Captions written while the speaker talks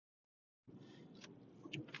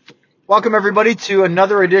Welcome, everybody, to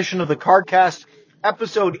another edition of the CardCast,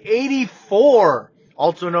 episode 84,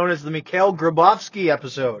 also known as the Mikhail Grabovski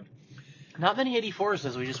episode. Not many 84s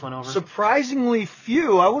as we just went over. Surprisingly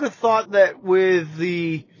few. I would have thought that with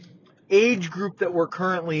the age group that we're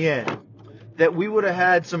currently in, that we would have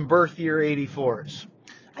had some birth year 84s.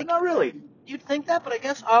 But not really. You'd think that, but I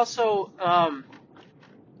guess also,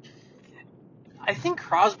 I think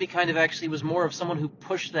Crosby kind of actually was more of someone who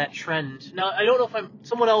pushed that trend. Now, I don't know if I'm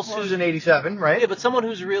someone else who's an 87, right? Yeah, but someone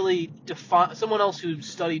who's really someone else who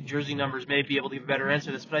studied jersey numbers may be able to give a better answer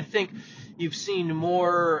to this. But I think you've seen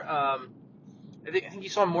more. I think you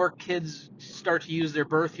saw more kids start to use their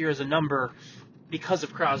birth year as a number because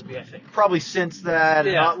of Crosby. I think probably since that.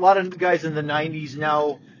 Yeah. A lot of guys in the 90s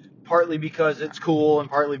now, partly because it's cool and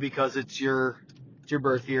partly because it's your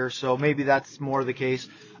birth year. So maybe that's more the case.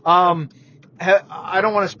 I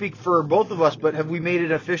don't want to speak for both of us, but have we made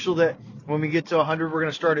it official that when we get to 100, we're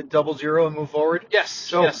going to start at 00 and move forward? Yes.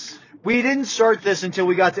 So yes. We didn't start this until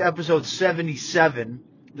we got to episode 77,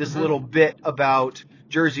 this little bit about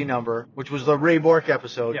jersey number, which was the Ray Bork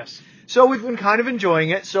episode. Yes. So we've been kind of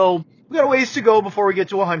enjoying it. So we got a ways to go before we get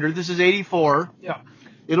to 100. This is 84. Yeah.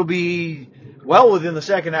 It'll be well within the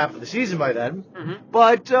second half of the season by then. Mm-hmm.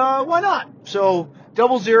 But why not? So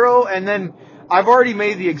 00, and then I've already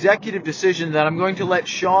made the executive decision that I'm going to let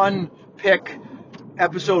Sean pick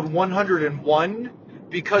episode 101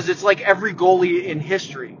 because it's like every goalie in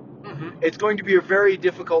history. Mm-hmm. It's going to be a very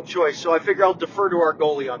difficult choice, so I figure I'll defer to our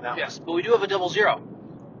goalie on that Yes, but we do have a 00.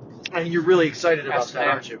 one. And you're really excited about Yes, that, I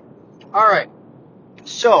am. aren't you? All right.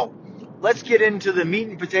 So let's get into the meat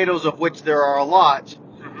and potatoes, of which there are a lot,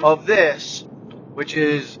 of this, which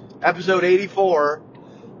is episode 84,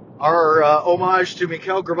 our homage to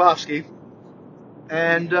Mikhail Grabovski.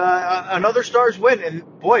 And another Stars win.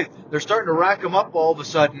 And, boy, they're starting to rack them up all of a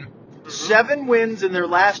sudden. 7 wins in their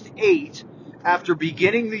last 8 after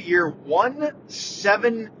beginning the year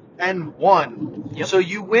 1-7-1. Yep. So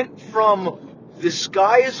you went from the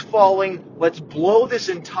sky is falling, let's blow this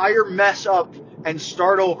entire mess up and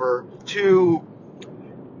start over, to,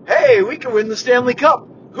 hey, we can win the Stanley Cup.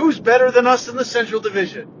 Who's better than us in the Central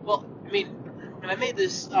Division? Well, I mean, and I made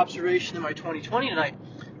this observation in my 2020 tonight.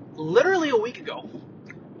 Literally a week ago,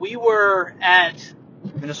 we were at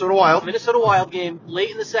Minnesota Wild. Minnesota Wild game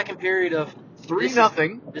late in the second period of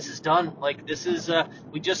 3-0. This is done. Like, this is,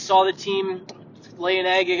 we just saw the team lay an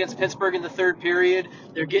egg against Pittsburgh in the third period.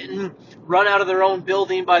 They're getting run out of their own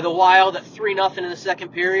building by the Wild at 3-0 in the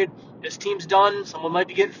second period. This team's done. Someone might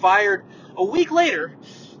be getting fired. A week later,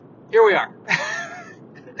 here we are.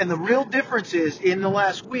 And the real difference is, in the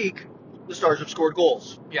last week, the Stars have scored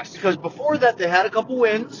goals. Yes. Because before that, they had a couple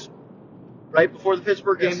wins. Right before the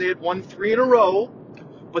Pittsburgh game, Yes. they had won 3 in a row,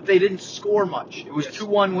 but they didn't score much. It was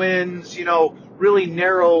 2-1 wins, really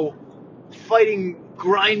narrow, fighting,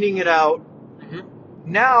 grinding it out.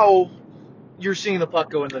 Mm-hmm. Now, you're seeing the puck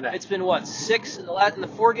go in the net. It's been what, 6 in the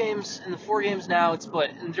 4 games? In the 4 games now, it's what?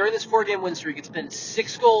 And during this 4-game win streak, it's been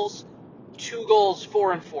 6 goals, 2 goals,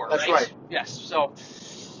 4 and 4. That's right. Yes. So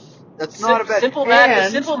that's not a bad simple math.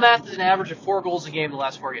 The simple math is an average of 4 goals a game in the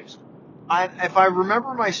last 4 games. If I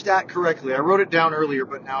remember my stat correctly, I wrote it down earlier,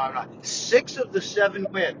 but now I'm not. 6 of the 7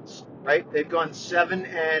 wins, right? They've gone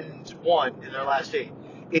 7-1 in their last 8.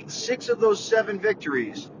 In 6 of those 7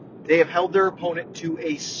 victories, they have held their opponent to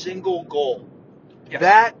a single goal. Yes.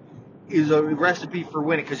 That is a recipe for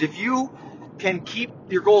winning, because if you can keep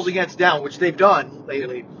your goals against down, which they've done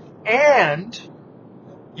lately, and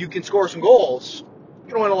you can score some goals,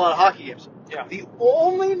 you're going to win a lot of hockey games. Yeah. The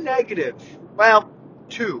only negative, well,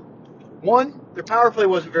 2. 1, their power play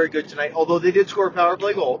wasn't very good tonight, although they did score a power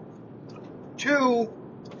play goal. 2,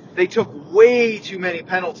 they took way too many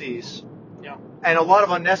penalties, and a lot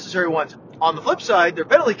of unnecessary ones. On the flip side, their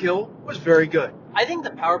penalty kill was very good. I think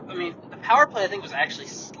the power play I think was actually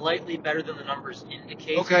slightly better than the numbers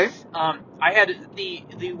indicate. Okay. I had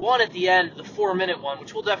the one at the end, the 4-minute one,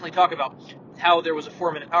 which we'll definitely talk about, how there was a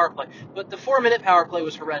 4-minute power play. But the 4-minute power play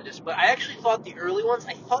was horrendous. But I actually thought the early ones,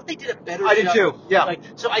 I thought they did a better job. I did too, yeah.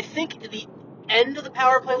 So I think the end of the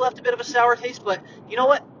power play left a bit of a sour taste, but you know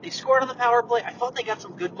what? They scored on the power play. I thought they got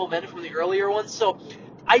some good momentum from the earlier ones. So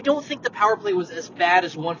I don't think the power play was as bad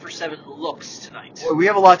as 1 for 7 looks tonight. Well, we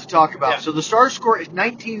have a lot to talk about. Yeah. So the Stars scored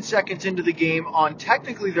 19 seconds into the game on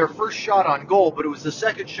technically their first shot on goal, but it was the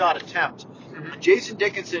second shot attempt. Mm-hmm. Jason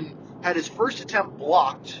Dickinson had his first attempt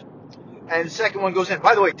blocked, and the second one goes in.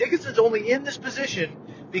 By the way, Dickinson's only in this position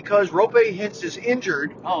because Rope Hintz is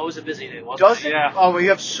injured. Oh, it was a busy day, wasn't it? Yeah. Oh, we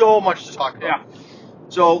have so much to talk about. Yeah.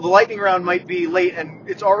 So the lightning round might be late, and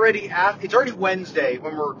it's already Wednesday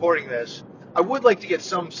when we're recording this. I would like to get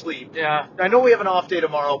some sleep. Yeah. I know we have an off day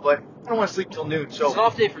tomorrow, but I don't want to sleep till noon. It's an So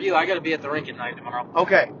off day for you. I got to be at the rink at night tomorrow.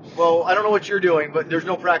 okay. Well, I don't know what you're doing, but there's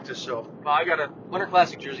no practice, so. Well, I got a Winter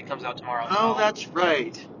Classic jersey comes out tomorrow. Oh, so, that's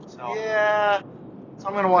right. So. Yeah. So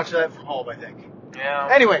I'm gonna watch that from home, I think. Yeah.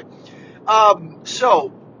 Anyway,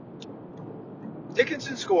 so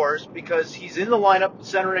Dickinson scores because he's in the lineup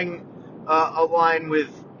centering a line with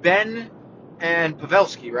Ben and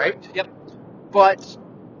Pavelski, right? Yep. But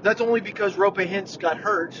that's only because Rope Hintz got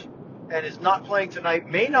hurt and is not playing tonight,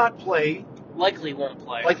 may not play, Likely won't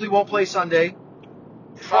play. likely won't play Sunday,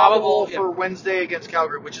 probable for Wednesday against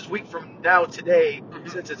Calgary, which is a week from now today,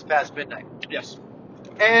 since it's past midnight. Yes.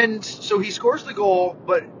 And so he scores the goal,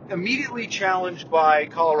 but immediately challenged by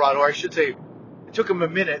Colorado, or I should say, it took them a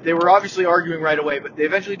minute. They were obviously arguing right away, but they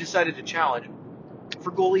eventually decided to challenge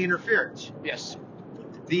for goalie interference. Yes.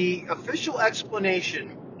 The official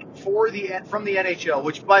explanation from the NHL,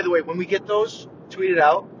 which, by the way, when we get those tweeted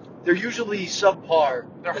out, they're usually subpar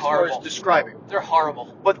They're as horrible. far as describing. They're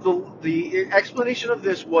horrible. But the explanation of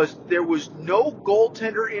this was there was no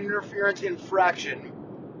goaltender interference infraction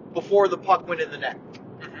before the puck went in the net.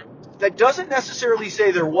 That doesn't necessarily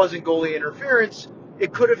say there wasn't goalie interference.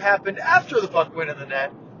 It could have happened after the puck went in the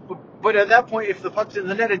net. But at that point, if the puck's in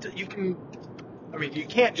the net, you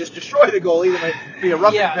can't just destroy the goalie. There might be a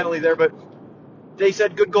roughing penalty there, but they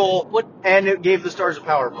said good goal, and it gave the Stars a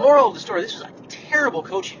power play. Moral of the story: this was a terrible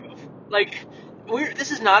coaching move.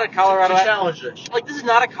 This is not a Colorado to challenge this. This is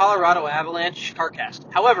not a Colorado Avalanche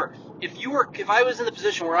CarCast. However, if I was in the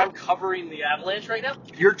position where I'm covering the Avalanche right now,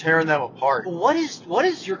 you're tearing them apart. What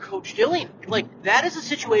is your coach doing? That is a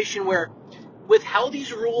situation where, with how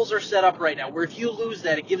these rules are set up right now, where if you lose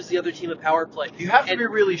that, it gives the other team a power play. You have to be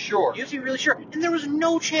really sure. You have to be really sure. And there was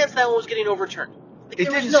no chance that one was getting overturned. It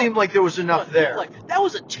didn't seem like there was enough there. That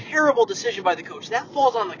was a terrible decision by the coach. That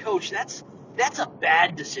falls on the coach. That's a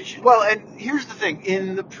bad decision. Well, and here's the thing.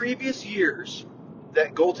 In the previous years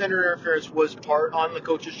that goaltender interference was part on the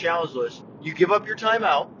coach's challenge list, you give up your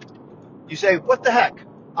timeout. You say, what the heck?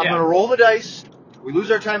 I'm going to roll the dice. We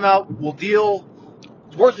lose our timeout. We'll deal.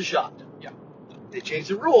 It's worth a shot. Yeah. They changed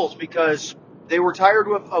the rules because they were tired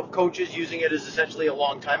of coaches using it as essentially a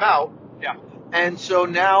long timeout. Yeah. And so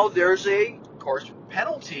now there's a, of course,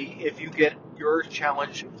 penalty if you get your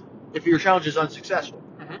challenge, if your challenge is unsuccessful.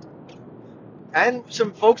 And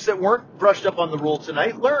some folks that weren't brushed up on the rule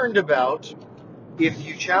tonight learned about if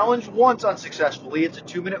you challenge once unsuccessfully, it's a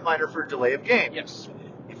 2-minute minor for delay of game. Yes.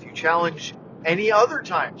 If you challenge any other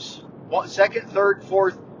times, second, third,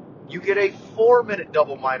 fourth, you get a 4-minute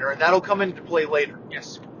double minor, and that'll come into play later.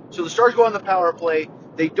 Yes. So the Stars go on the power play.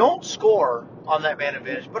 They don't score on that man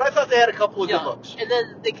advantage, but I thought they had a couple of good looks. And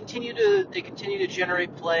then they continue to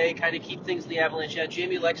generate play, kind of keep things in the Avalanche. Yeah,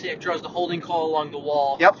 Jamie Alexiak draws the holding call along the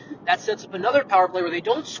wall. Yep. That sets up another power play where they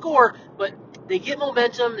don't score, but they get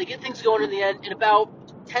momentum, they get things going in the end. And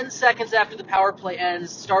about 10 seconds after the power play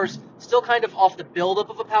ends, Stars still kind of off the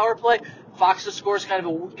buildup of a power play. Fox scores kind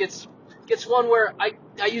of gets one where I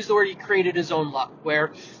use the word he created his own luck,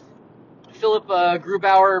 where Philip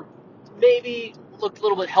Grubauer maybe looked a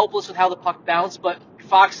little bit helpless with how the puck bounced, but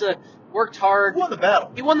Fox worked hard. He won the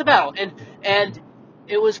battle. He won the battle, and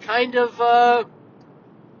it was kind of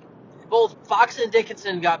both Fox and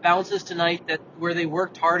Dickinson got bounces tonight where they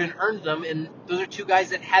worked hard and earned them, and those are two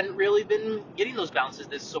guys that hadn't really been getting those bounces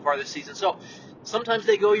so far this season. So sometimes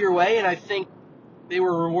they go your way, and I think they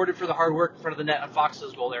were rewarded for the hard work in front of the net on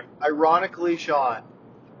Fox's goal there. Ironically, Sean,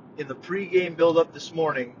 in the pregame build-up this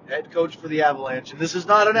morning, head coach for the Avalanche, and this is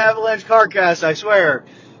not an Avalanche CarCast, I swear,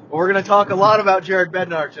 but we're going to talk a lot about Jared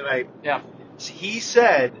Bednar tonight. Yeah. He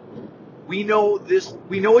said, we know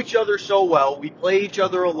each other so well, we play each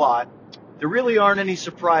other a lot, there really aren't any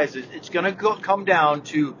surprises. It's going to come down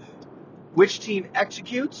to which team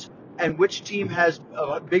executes and which team has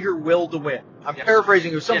a bigger will to win. I'm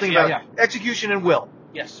paraphrasing. It was something about execution and will.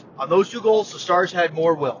 Yes. On those two goals, the Stars had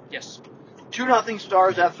more will. Yes. 2-0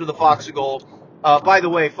 Stars after the Fox goal. By the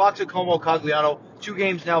way, Fox and Como Cogliano, 2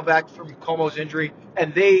 games now back from Como's injury,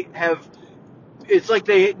 and it's like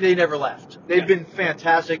they never left. They've been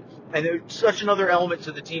fantastic, and they're such another element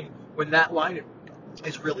to the team when that line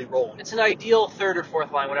is really rolling. It's an ideal third or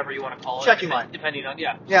fourth line, whatever you want to call it. Checking line. Depending on,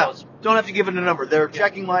 Yeah, so don't have to give it a number. They're a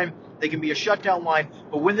checking line. They can be a shutdown line,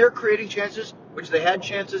 but when they're creating chances, which they had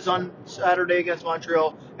chances on Saturday against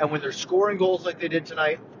Montreal, and when they're scoring goals like they did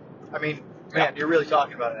tonight, I mean, man, you're really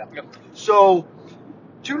talking about it now. Yep. So,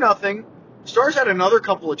 2-0. Stars had another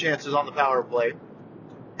couple of chances on the power play,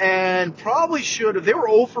 and probably should have. They were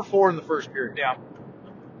 0 for 4 in the first period. Yeah.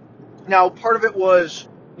 Now, part of it was,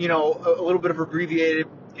 a little bit of abbreviated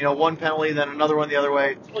one penalty, then another one the other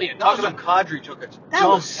way. Oh yeah, Nazem Kadri took a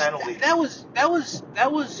dumb penalty. That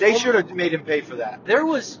was. They should have made him pay for that. There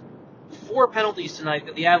was 4 penalties tonight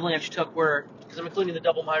that the Avalanche took where, because I'm including the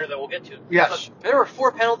double minor that we'll get to. Yes. But there were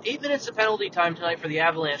 8 minutes of penalty time tonight for the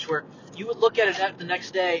Avalanche where you would look at it the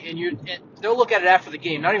next day, and they'll look at it after the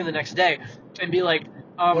game, not even the next day, and be like,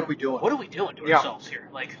 what are we doing? What are we doing to ourselves here?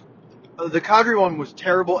 Like, the Kadri one was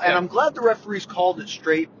terrible, and I'm glad the referees called it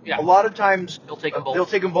straight. Yeah. A lot of times they'll take them both. They'll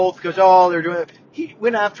take them both because they're doing it. He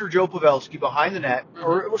went after Joe Pavelski behind the net,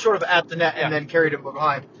 or sort of at the net, and then carried him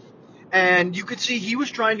behind. And you could see he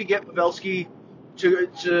was trying to get Pavelski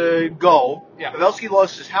to go. Yeah. Pavelski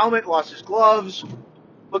lost his helmet, lost his gloves,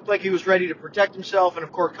 looked like he was ready to protect himself, and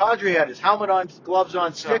of course Kadri had his helmet on, gloves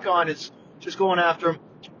on, stick on, is just going after him,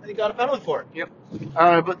 and he got a penalty for it. Yep.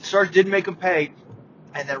 But the Stars did make him pay.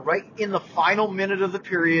 And then right in the final minute of the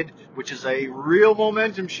period, which is a real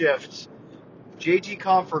momentum shift, JT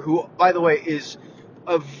Compher, who, by the way, is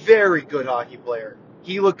a very good hockey player.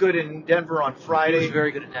 He looked good in Denver on Friday. He was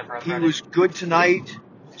very good in Denver on Friday. He was good tonight.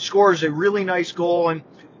 Scores a really nice goal. And,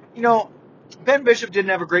 Ben Bishop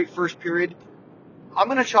didn't have a great first period. I'm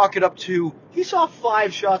going to chalk it up to he saw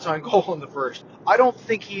 5 shots on goal in the first. I thought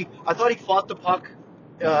he fought the puck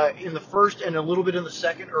in the first and a little bit in the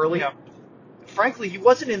second early. Yeah. Frankly, he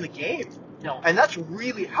wasn't in the game. No. And that's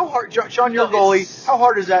really, how hard, Sean, you're a goalie, how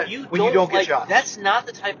hard is that when you don't get shots? That's not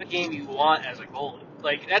the type of game you want as a goalie.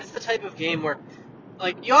 Like, that's the type of game where,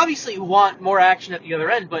 like, you obviously want more action at the other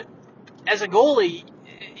end, but as a goalie,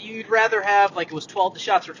 you'd rather have, like, it was 12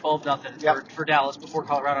 shots or 12-0 for Dallas before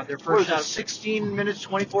Colorado. Their first shot. 16 minutes,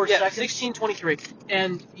 24 seconds? 16-23.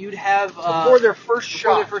 And you'd have... before their first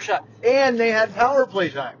shot. And they had power play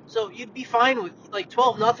time. So you'd be fine with, like,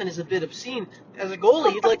 12-0 is a bit obscene. As a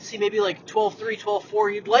goalie, you'd like to see maybe, like, 12-3,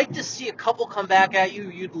 12-4. You'd like to see a couple come back at you.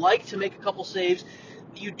 You'd like to make a couple saves.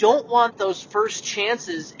 You don't want those first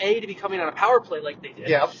chances, A, to be coming on a power play like they did.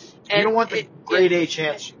 Yeah. You don't want the grade A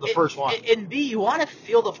chance, the first one. And B, you want to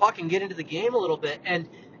feel the puck and get into the game a little bit. And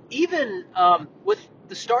even with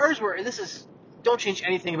the Stars and this is, don't change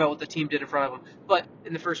anything about what the team did in front of them, but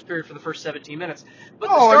in the first period for the first 17 minutes. But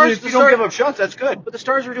the Stars, if you don't give up shots, that's good. But the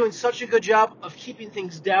Stars were doing such a good job of keeping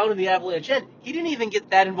things down in the Avalanche end. He didn't even get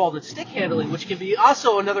that involved in stick handling, which can be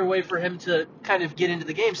also another way for him to kind of get into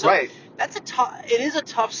the game. So that's it is a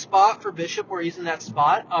tough spot for Bishop where he's in that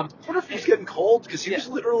spot. I wonder if he's getting cold because he was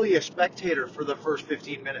literally a spectator for the first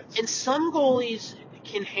 15 minutes. And some goalies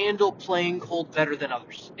can handle playing cold better than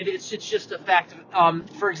others. It's just a fact.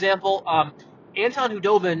 For example, Anton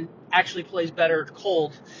Khudobin actually plays better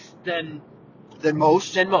cold than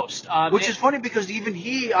most. Which is funny because even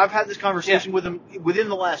I've had this conversation with him within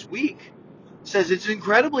the last week, says it's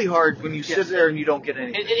incredibly hard when you sit there and you don't get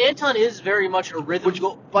anything. And Anton is very much a rhythm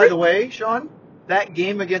goal. By the way, Sean, that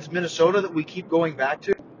game against Minnesota that we keep going back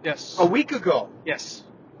to, a week ago,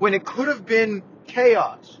 when it could have been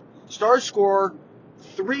chaos, Stars score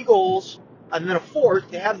 3 goals and then a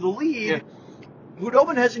fourth, they have the lead.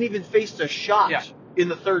 Khudobin hasn't even faced a shot in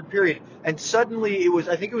the third period, and suddenly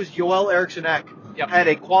I think it was Joel Eriksson-Ek had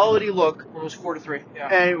a quality look. It was 4-3,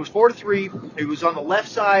 and it was 4-3. It was on the left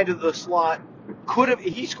side of the slot.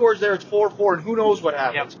 He scores there, it's 4-4, and who knows what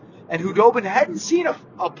happens. And Khudobin hadn't seen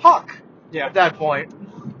a puck at that point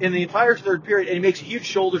in the entire third period, and he makes a huge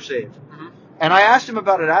shoulder save. Mm-hmm. And I asked him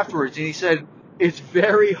about it afterwards, and he said it's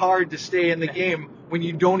very hard to stay in the game when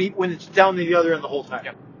when it's down the other end the whole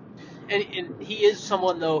time. And he is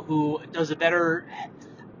someone, though, who does a better...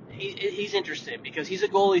 He's interesting because he's a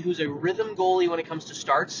goalie who's a rhythm goalie when it comes to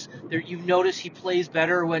starts. You've noticed he plays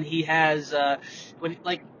better when he has...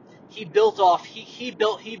 he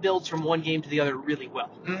builds from one game to the other really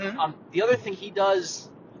well. Mm-hmm. The other thing he does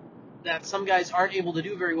that some guys aren't able to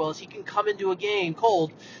do very well is he can come into a game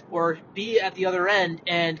cold or be at the other end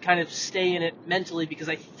and kind of stay in it mentally, because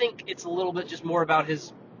I think it's a little bit just more about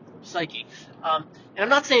his psyche. And I'm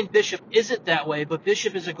not saying Bishop isn't that way, but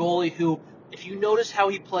Bishop is a goalie who, if you notice how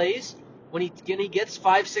he plays, when he gets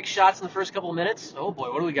 5-6 shots in the first couple of minutes, oh boy,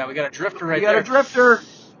 what do we got? We got a drifter right there. We got a drifter.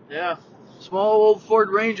 Yeah. Small old Ford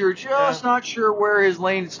Ranger, just not sure where his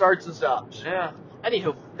lane starts and stops. Yeah.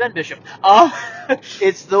 Anywho, Ben Bishop.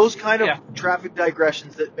 It's those kind of traffic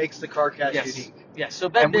digressions that makes the CarCast unique. Yes. So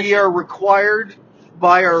Ben Bishop, we are required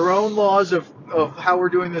by our own laws of how we're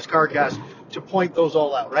doing this CarCast to point those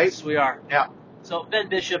all out, right? Yes, we are. Yeah. So Ben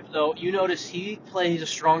Bishop, though, you notice he plays a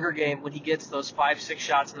stronger game when he gets those 5-6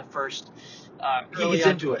 shots in the first. He gets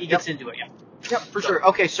into it. He gets into it, Yep, for sure.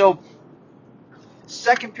 Okay, so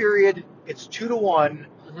second period, it's 2-1,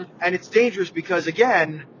 and it's dangerous because,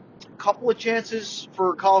 again, a couple of chances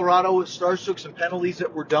for Colorado. Stars took some penalties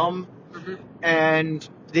that were dumb, and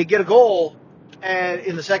they get a goal, and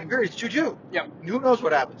in the second period, it's 2-2. Yeah. Who knows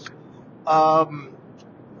what happens?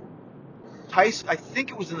 Tice, I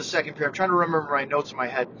think it was in the second period. I'm trying to remember my notes in my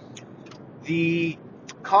head. The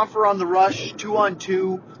Confer on the rush,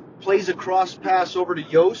 2-on-2, plays a cross pass over to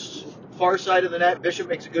Yost, far side of the net. Bishop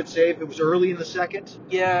makes a good save. It was early in the second.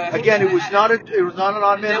 Yeah. Again, it was not an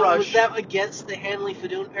on-man rush. Was that against the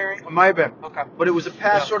Hanley-Fadun pairing? It might have been. Okay. But it was a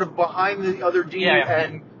pass sort of behind the other D,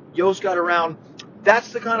 and Yost got around.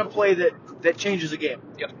 That's the kind of play that changes a game.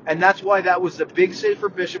 Yep. And that's why that was the big save for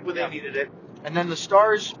Bishop when they needed it. And then the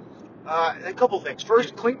Stars, a couple things.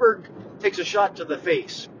 First, Klingberg takes a shot to the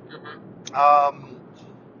face. Mm-hmm.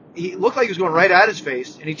 He looked like he was going right at his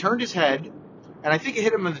face, and he turned his head, and I think it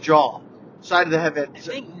hit him in the jaw, side of the head. I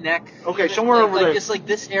think neck. Okay, somewhere over there. Just like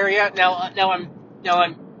this area. Now I'm.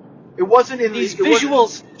 It wasn't in these the,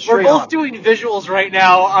 visuals. We're both doing visuals right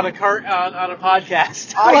now on a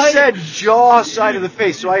podcast. I said jaw, side of the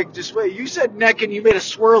face, so I just wait. You said neck, and you made a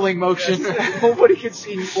swirling motion. Yes. Nobody can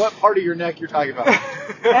see what part of your neck you're talking about.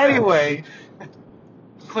 Anyway,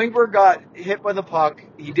 Klingberg got hit by the puck.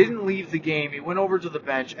 He didn't leave the game. He went over to the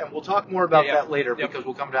bench, and we'll talk more about that later because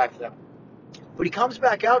we'll come back to that. But he comes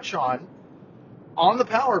back out, Sean, on the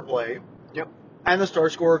power play. Yep. And the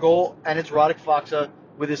Stars score a goal, and it's Radek Faksa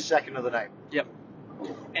with his second of the night. Yep.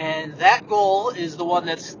 And that goal is the one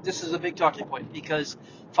this is a big talking point because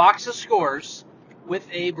Faksa scores with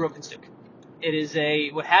a broken stick. It is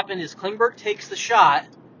what happened is Klingberg takes the shot,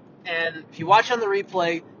 and if you watch on the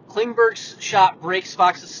replay, Klingberg's shot breaks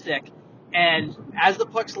Faksa's stick, and as the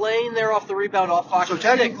puck's laying there off the rebound off Faksa's stick. So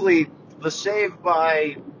technically, the save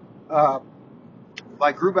by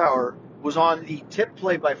Grubauer was on the tip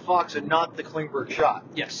play by Fox and not the Klingberg shot.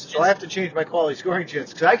 Yes. So I have to change my quality scoring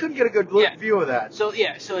chance because I couldn't get a good view of that. So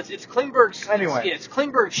it's Klingberg's. Anyway, it's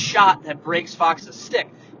Klingberg's shot that breaks Fox's stick,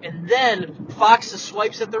 and then Fox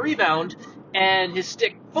swipes at the rebound, and his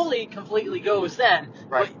stick completely goes then.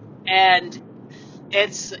 Right. And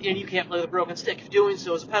you can't play with a broken stick. If doing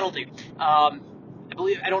so is a penalty. I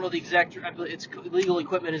don't know the exact. I believe it's illegal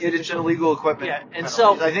equipment. It's an illegal equipment. Yeah, and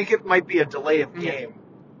penalty. so I think it might be a delay of game.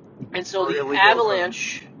 And so the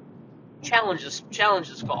Avalanche challenge this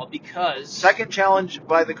call because second challenge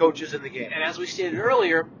by the coaches in the game. And as we stated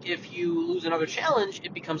earlier, if you lose another challenge,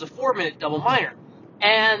 it becomes a 4-minute double minor,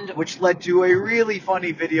 and which led to a really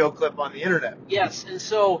funny video clip on the internet. Yes, and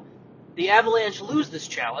so the Avalanche lose this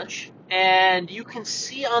challenge, and you can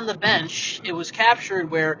see on the bench it was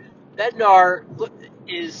captured where Bednar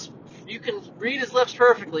you can read his lips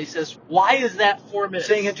perfectly. Says, "Why is that 4 minutes?"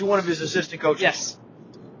 Saying it to one of his assistant coaches. Yes.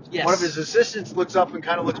 One of his assistants looks up and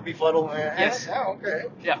kind of looks befuddled. Yes. Oh, okay.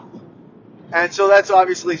 Yeah. And so that's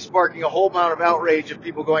obviously sparking a whole amount of outrage of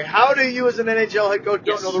people going, how do you as an NHL head coach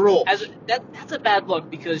don't know the rules? That's a bad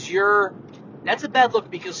look because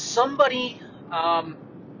somebody,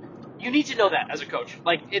 you need to know that as a coach.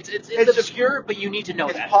 Like, it's obscure, but you need to know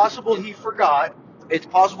that. It's possible he forgot. It's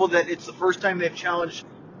possible that it's the first time they've challenged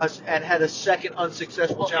us and had a second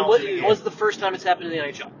unsuccessful challenge. It was the first time it's happened in the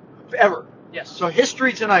NHL. Ever. Yes. So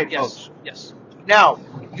history tonight, folks. Yes. Now,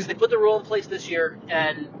 because they put the rule in place this year,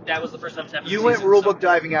 and that was the first time it's happened. You went rulebook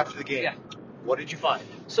diving after the game. Yeah. What did you find?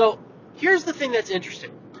 So here's the thing that's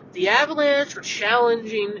interesting: the Avalanche were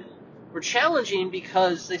challenging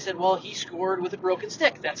because they said, well, he scored with a broken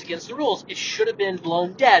stick. That's against the rules. It should have been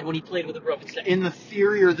blown dead when he played with a broken stick. In the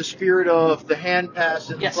theory or the spirit of the hand pass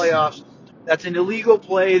in the playoffs, that's an illegal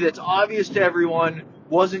play that's obvious to everyone,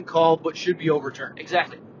 wasn't called, but should be overturned.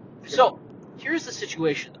 Exactly. So here's the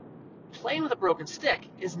situation. Playing with a broken stick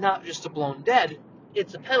is not just a blown dead,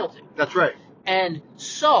 it's a penalty. That's right. And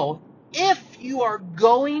so, if you are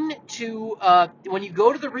going to, when you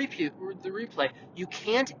go to the replay, you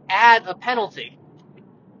can't add a penalty.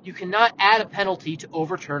 You cannot add a penalty to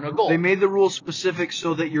overturn a goal. They made the rule specific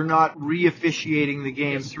so that you're not re-officiating the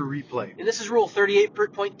game through replay. And this is Rule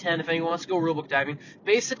 38.10, if anyone wants to go rulebook diving.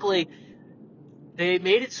 Basically, they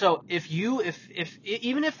made it so even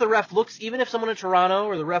if someone in Toronto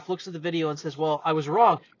or the ref looks at the video and says, well, I was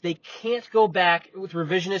wrong, they can't go back with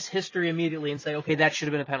revisionist history immediately and say, okay, that should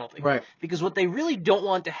have been a penalty. Right. Because what they really don't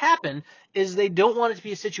want to happen is they don't want it to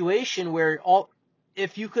be a situation where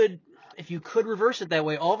if you could reverse it that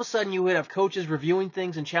way, all of a sudden you would have coaches reviewing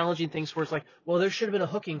things and challenging things where it's like, well, there should have been a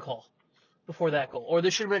hooking call before that goal, or there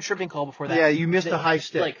should have been a tripping call before that. Yeah, you missed a high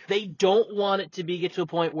stick. Like, they don't want it to get to a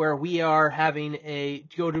point where we are having to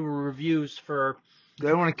go to reviews for. They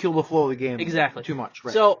don't want to kill the flow of the game. Exactly. Too much.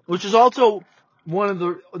 Right. So, which is also one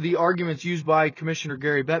of the arguments used by Commissioner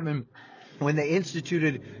Gary Bettman when they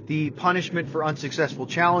instituted the punishment for unsuccessful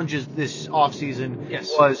challenges this offseason.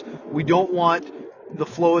 Yes. Was we don't want the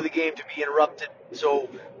flow of the game to be interrupted So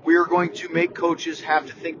we're going to make coaches have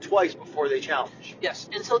to think twice before they challenge. Yes,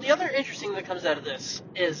 and so the other interesting thing that comes out of this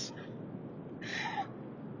is,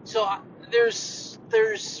 so there's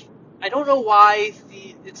I don't know why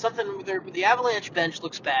it's something the Avalanche bench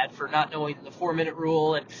looks bad for not knowing the 4-minute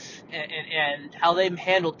rule and how they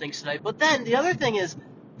handled things tonight. But then the other thing is,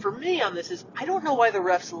 for me on this is, I don't know why the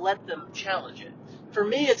refs let them challenge it. For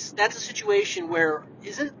me, that's a situation where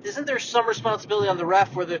isn't there some responsibility on the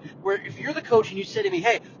ref where if you're the coach and you say to me,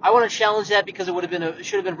 hey, I want to challenge that because it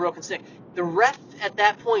should have been a broken stick, the ref at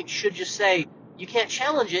that point should just say, you can't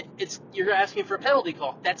challenge it. You're asking for a penalty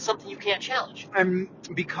call. That's something you can't challenge. And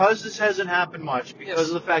because this hasn't happened much, because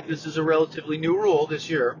of the fact this is a relatively new rule this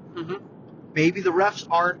year, maybe the refs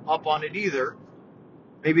aren't up on it either.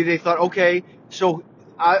 Maybe they thought, okay, so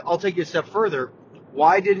I'll take you a step further.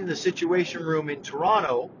 Why didn't the Situation Room in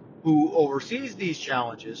Toronto, who oversees these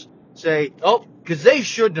challenges, say, oh, because they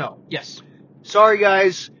should know. Yes. Sorry,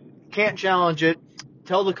 guys, can't challenge it.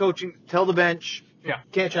 Tell the bench,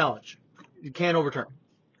 can't challenge. You can't overturn.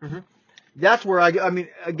 That's where I mean,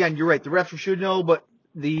 again, you're right. The refs should know, but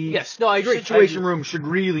the I agree. Situation Room should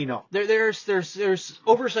really know. There's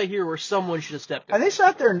oversight here where someone should have stepped in. And they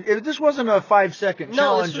sat there, and this wasn't a 5-second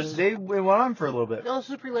challenge, and they went on for a little bit. No, this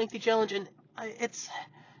was a pretty lengthy challenge, and it's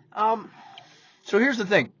So here's the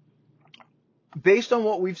thing. Based on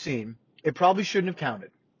what we've seen, it probably shouldn't have counted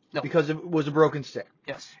because it was a broken stick.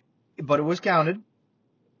 Yes. But it was counted.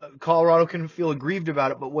 Colorado can feel aggrieved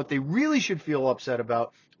about it, but what they really should feel upset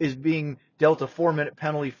about is being dealt a 4-minute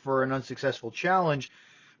penalty for an unsuccessful challenge.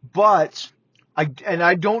 But I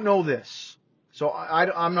don't know this, so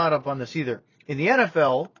I'm not up on this either. In the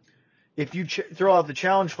NFL, if you throw out the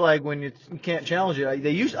challenge flag when you can't challenge it,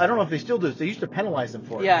 I don't know if they still do this. They used to penalize them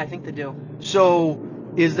for it. Yeah, I think they do. So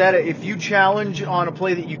is that if you challenge on a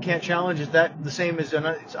play that you can't challenge, is that the same as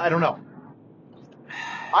I don't know.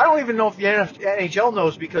 I don't even know if the NHL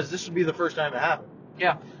knows because this would be the first time it happened.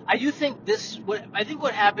 Yeah, I do think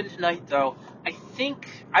what happened tonight, though,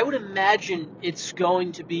 I would imagine it's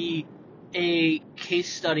going to be a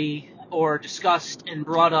case study or discussed and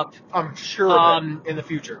brought up. I'm sure in the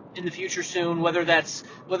future. In the future soon, whether that's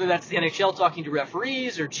the NHL talking to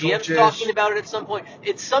referees or GMs Coaches. talking about it at some point.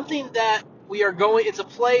 It's something that it's a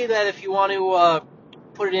play that if you want to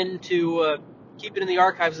put it into, keep it in the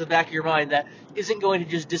archives of the back of your mind, that isn't going to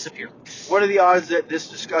just disappear. What are the odds that this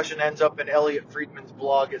discussion ends up in Elliot Friedman's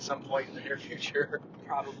blog at some point in the near future?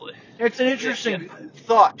 Probably. It's an interesting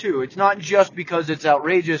thought, too. It's not just because it's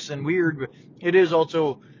outrageous and weird, but it is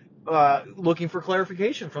also looking for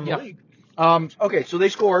clarification from the league. Okay, so they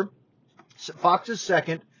scored. Fox is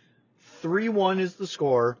second. 3-1 is the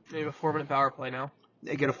score. They have a 4-minute power play now.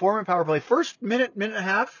 They get a 4-minute power play. First minute and a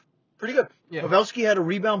half, pretty good. Yeah. Pavelski had a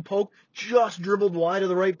rebound poke, just dribbled wide of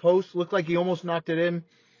the right post. Looked like he almost knocked it in.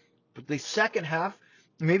 But the second half,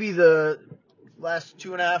 maybe the last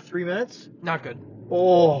 2.5, 3 minutes. Not good.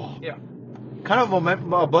 Oh. Yeah. Kind of a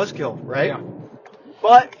buzzkill, right? Yeah.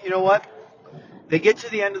 But, you know what? They get to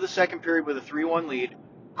the end of the second period with a 3-1 lead.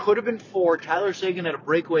 Could have been 4. Tyler Seguin had a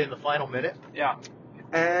breakaway in the final minute. Yeah.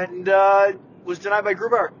 And was denied by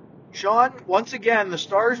Grubauer. Sean, once again, the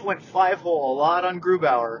Stars went 5-hole a lot on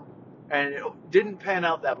Grubauer, and it didn't pan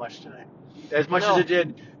out that much tonight. As much as it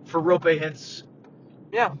did for Rope Hintz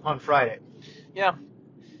on Friday. Yeah.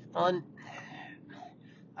 I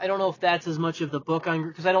don't know if that's as much of the book on,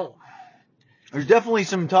 because I don't. There's definitely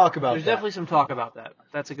some talk about that. There's definitely some talk about that.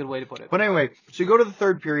 That's a good way to put it. But anyway, so you go to the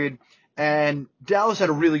third period, and Dallas had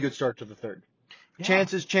a really good start to the third. Yeah.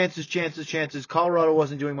 Chances. Colorado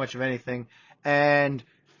wasn't doing much of anything, and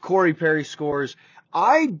Corey Perry scores.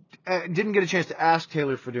 I didn't get a chance to ask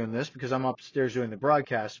Taylor for doing this because I'm upstairs doing the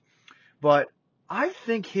broadcast, but I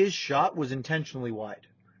think his shot was intentionally wide.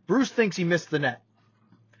 Bruce thinks he missed the net.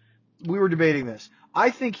 We were debating this. I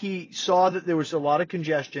think he saw that there was a lot of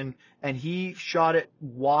congestion, and he shot it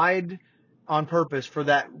wide on purpose for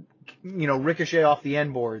that, ricochet off the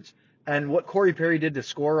end boards. And what Corey Perry did to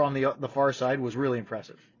score on the far side was really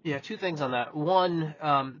impressive. Yeah, two things on that. One,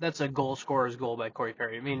 that's a goal scorer's goal by Corey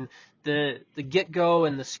Perry. I mean, the get-go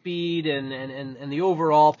and the speed and the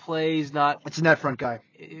overall plays not. It's a net front guy,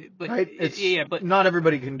 but right? But not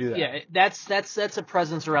everybody can do that. Yeah, that's a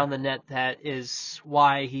presence around the net that is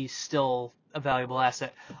why he's still a valuable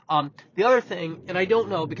asset. The other thing, and I don't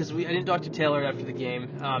know because I didn't talk to Taylor after the game.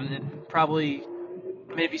 And probably.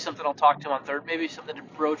 Maybe something I'll talk to him on Thursday. Maybe something to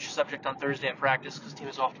broach subject on Thursday at practice because the team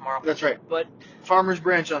is off tomorrow. That's right. But Farmers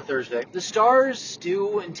Branch on Thursday. The Stars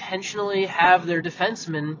do intentionally have their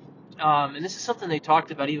defensemen, and this is something they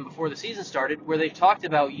talked about even before the season started, where they've talked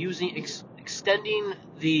about extending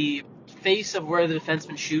the face of where the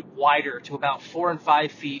defensemen shoot wider to about 4 and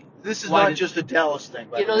 5 feet. This is wide. not just a Dallas thing,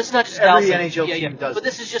 by the way. This is not just every Dallas NHL team does. But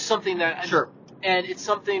this is just something that sure. And it's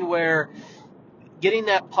something where getting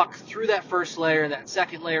that puck through that first layer and that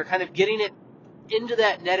second layer, kind of getting it into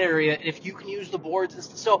that net area, and if you can use the boards and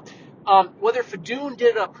so whether Fedun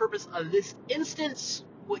did it on purpose on this instance,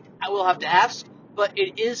 I will have to ask. But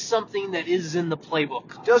it is something that is in the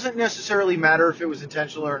playbook. Doesn't necessarily matter if it was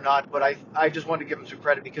intentional or not, but I just want to give him some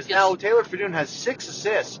credit because now Taylor Fedun has 6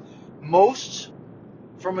 assists, most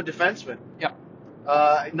from a defenseman. Yeah.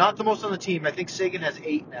 Not the most on the team. I think Sagan has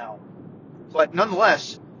 8 now. But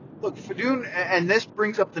nonetheless, look, Fedun, and this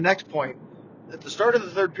brings up the next point. At the start of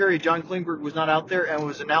the third period, John Klingberg was not out there, and it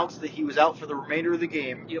was announced that he was out for the remainder of the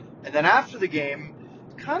game. Yep. And then after the game,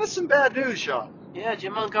 kind of some bad news, Sean. Yeah,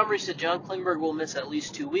 Jim Montgomery said John Klingberg will miss at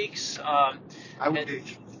least 2 weeks. I would be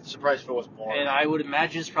surprised if it wasn't more. And I would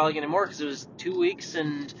imagine it's probably going to be more because it was 2 weeks,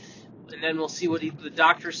 and then we'll see what the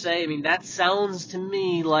doctors say. I mean, that sounds to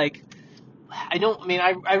me like I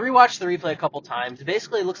rewatched the replay a couple times.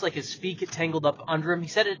 Basically, it looks like his feet get tangled up under him. He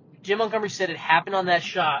said it. Jim Montgomery said it happened on that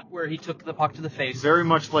shot where he took the puck to the face. Very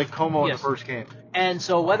much like Como in the first game. And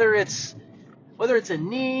so whether it's a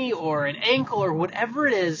knee or an ankle or whatever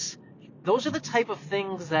it is, those are the type of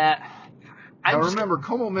things that I remember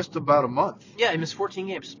Como missed about a month. Yeah, he missed 14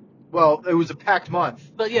 games. Well, it was a packed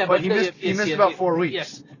month. But he missed about 4 weeks.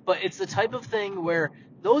 Yes, but it's the type of thing where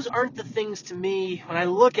those aren't the things to me when I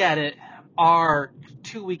look at it are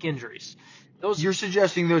 2-week injuries. You're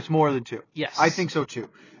suggesting there's more than 2. Yes. I think so too.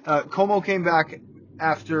 Como came back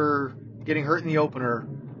after getting hurt in the opener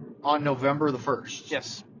on November the 1st.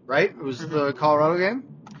 Yes. Right? It was the Colorado game?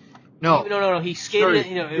 No. No. He skated.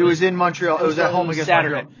 It was in Montreal. It was at home against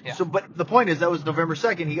Saturday. Montreal. Yeah. So, but the point is that was November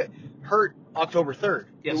 2nd. He got hurt October 3rd.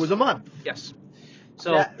 Yes. It was a month. Yes.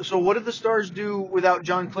 So what did the Stars do without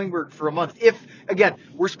John Klingberg for a month? If, again,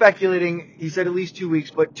 we're speculating, he said at least 2 weeks,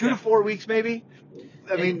 but 2 to 4 weeks maybe?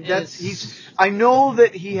 I mean, I know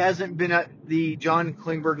that he hasn't been at the John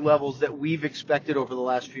Klingberg levels that we've expected over the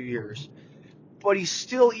last few years, but he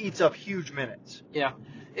still eats up huge minutes. Yeah.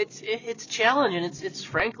 It's challenging. It's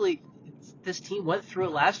frankly, this team went through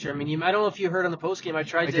it last year. I mean, I don't know if you heard on the postgame.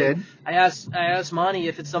 I asked Monty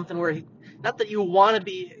if it's something where not that you want to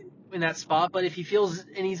be in that spot, but if he feels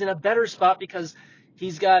and he's in a better spot because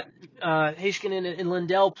he's got Heiskanen and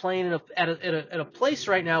Lindell playing at a place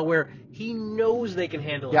right now where he knows they can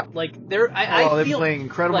handle it. Like they're playing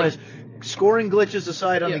incredible. Scoring glitches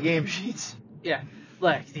aside on the game sheets. Yeah.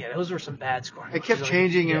 Those were some bad scoring. It kept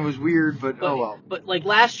changing and it was weird, but oh well. But like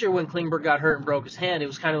last year when Klingberg got hurt and broke his hand, it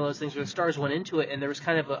was kind of one of those things where the Stars went into it and there was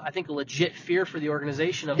kind of I think a legit fear for the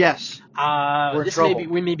organization of we're in trouble.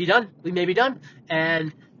 We may be done.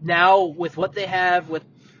 And now with what they have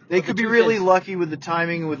they could be really lucky with the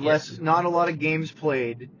timing with not a lot of games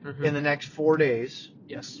played in the next 4 days.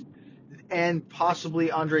 Yes. And possibly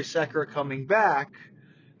Andrej Sekera coming back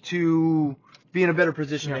to be in a better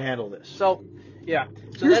position to handle this. So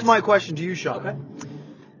here's my question to you, Sean. Okay.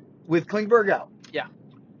 With Klingberg out,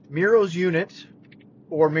 Miro's unit,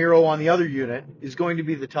 or Miro on the other unit, is going to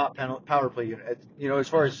be the top power play unit. As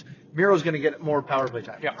far as Miro's going to get more power play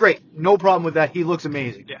time. Yeah. Great. No problem with that. He looks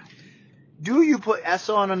amazing. Yeah. Do you put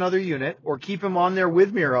Essa on another unit, or keep him on there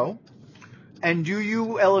with Miro, and do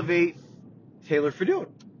you elevate Taylor Fedun?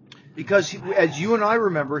 Because as you and I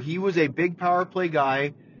remember, he was a big power play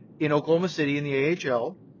guy in Oklahoma City in the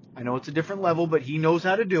AHL. I know it's a different level, but he knows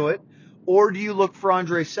how to do it. Or do you look for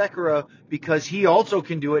Andrej Sekera because he also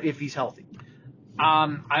can do it if he's healthy?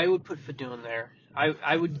 I would put Fedun there.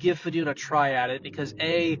 I would give Fedun a try at it because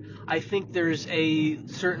I think there's a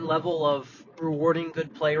certain level of rewarding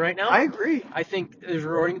good play right now. I agree. I think there's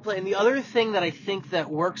rewarding play. And the other thing that I think that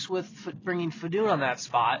works with bringing Fedun on that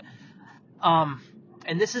spot,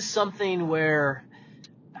 and this is something where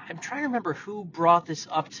I'm trying to remember who brought this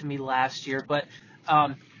up to me last year, but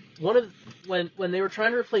when they were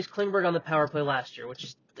trying to replace Klingberg on the power play last year, which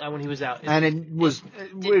is when he was out,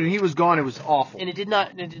 when he was gone, it was awful, and it did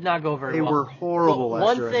not go very well. They were horrible.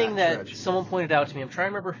 One thing that someone pointed out to me, I'm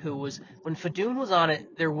trying to remember who, was when Fedun was on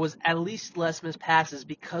it, there was at least less missed passes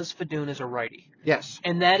because Fedun is a righty. Yes,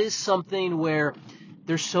 and that is something where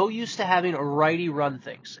they're so used to having a righty run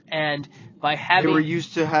things, and by having they were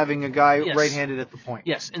used to having a guy right-handed at the point.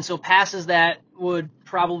 Yes, and so passes that would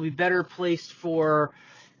probably be better placed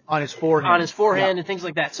on his forehand and things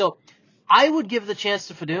like that. So I would give the chance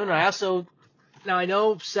to Fedun. I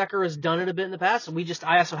know Sekera has done it a bit in the past, and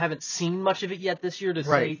I also haven't seen much of it yet this year to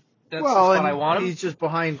say that's the spot I want him. He's just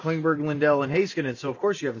behind Klingberg, Lindell, and Heiskanen, so of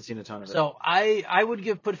course you haven't seen a ton of it. So I would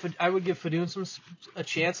give Fedun a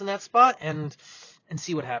chance in that spot, and and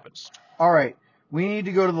see what happens. All right. We need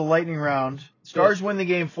to go to the lightning round. Stars win the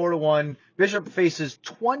game 4-1. Bishop faces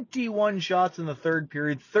 21 shots in the third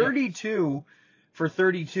period, 32 for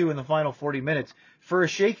 32 in the final 40 minutes. For a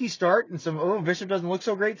shaky start and Bishop doesn't look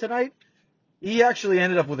so great tonight, he actually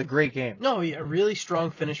ended up with a great game. No, yeah, a really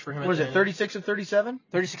strong finish for him. What was it, 36 of 37?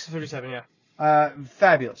 36 of 37, yeah.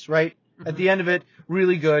 Fabulous, right? Mm-hmm. At the end of it,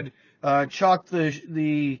 really good. Chalked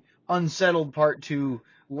the unsettled part to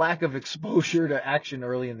lack of exposure to action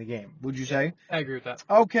early in the game, would you say? I agree with that.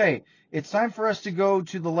 Okay, it's time for us to go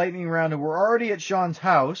to the lightning round, and we're already at Sean's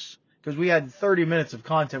house because we had 30 minutes of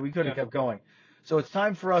content. We could have kept going. So it's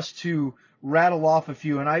time for us to rattle off a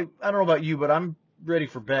few, and I don't know about you, but I'm ready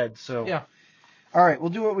for bed. So yeah. All right, we'll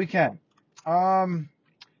do what we can.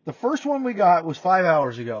 The first one we got was 5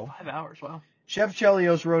 hours ago. 5 hours, wow. Chef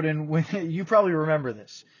Chelios wrote in, you probably remember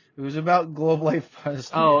this. It was about Globe Life.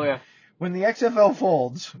 Oh, yeah. When the XFL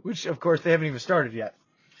folds, which of course they haven't even started yet,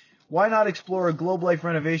 why not explore a Globe Life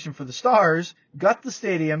renovation for the Stars, gut the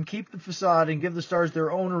stadium, keep the facade, and give the Stars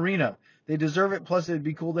their own arena? They deserve it, plus it'd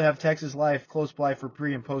be cool to have Texas Live close by for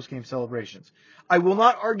pre- and post-game celebrations. I will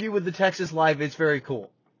not argue with the Texas Live, it's very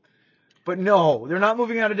cool. But no, they're not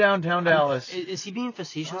moving out of downtown Dallas. Is he being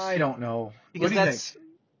facetious? I don't know. Because what do you think?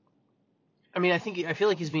 I mean, I feel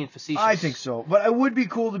like he's being facetious. I think so. But it would be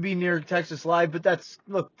cool to be near Texas Live, but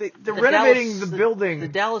they're renovating the building. The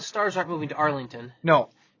Dallas Stars aren't moving to Arlington. No.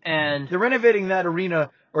 And they're renovating that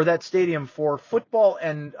arena or that stadium for football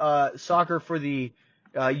and soccer for the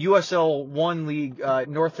USL 1 League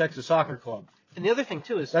North Texas Soccer Club. And the other thing,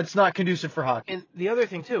 too, is... That's not conducive for hockey. And the other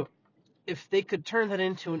thing, too, if they could turn that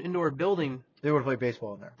into an indoor building... They would have played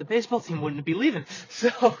baseball in there. The baseball team wouldn't be leaving.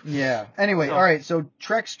 So yeah. Anyway, all right. So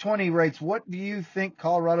Trex20 writes, what do you think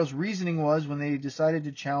Colorado's reasoning was when they decided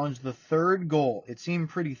to challenge the third goal? It seemed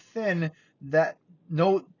pretty thin. That's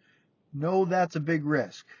a big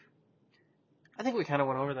risk. I think we kind of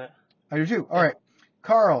went over that. I do too. All right.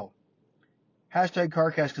 Carl. Hashtag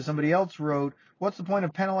CarCast, because somebody else wrote, what's the point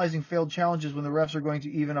of penalizing failed challenges when the refs are going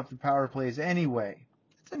to even up the power plays anyway?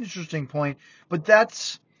 That's an interesting point. But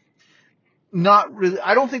that's... not really.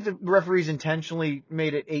 I don't think the referees intentionally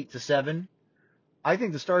made it 8-7. I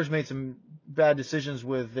think the Stars made some bad decisions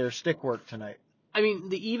with their stick work tonight. I mean,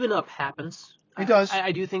 the even up happens. It does.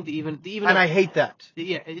 I do think the even and up, I hate that.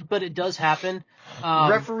 Yeah, but it does happen.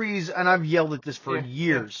 Referees, and I've yelled at this for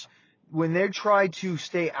years, when they try to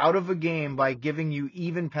stay out of a game by giving you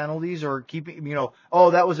even penalties or keeping,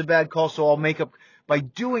 that was a bad call, so I'll make up. By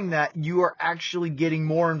doing that, you are actually getting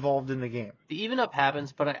more involved in the game. The even up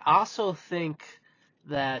happens, but I also think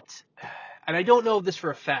that, and I don't know this for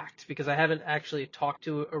a fact because I haven't actually talked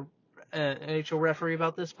to an NHL referee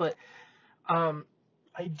about this, but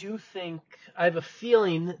I do think, I have a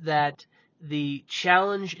feeling that the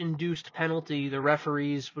challenge-induced penalty the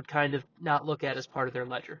referees would kind of not look at as part of their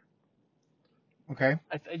ledger. Okay.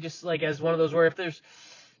 I just like as one of those where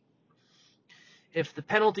if the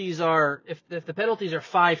penalties are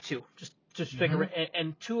 5-2, just figure it,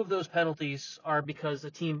 and two of those penalties are because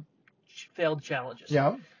the team failed challenges.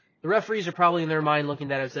 Yeah. The referees are probably in their mind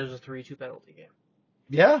looking at it as it was a 3-2 penalty game.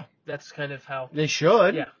 Yeah. That's kind of how they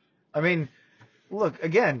should. Yeah. I mean, look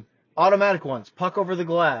again, automatic ones, puck over the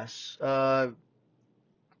glass.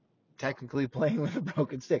 Technically playing with a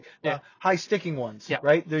broken stick. Yeah. High sticking ones. Yeah.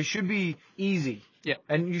 Right. They should be easy. Yeah.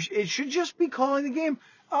 And it should just be calling the game.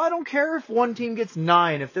 I don't care if one team gets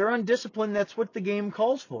 9. If they're undisciplined, that's what the game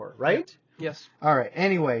calls for, right? Yes. All right.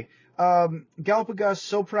 Anyway, Galapagos,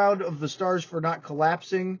 so proud of the Stars for not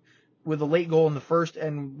collapsing with a late goal in the first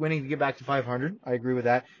and winning to get back to 500. I agree with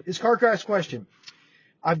that. This CarCast question.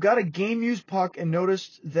 I've got a game-used puck and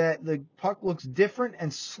noticed that the puck looks different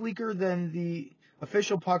and sleeker than the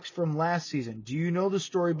official pucks from last season. Do you know the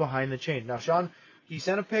story behind the change? Now, Sean, he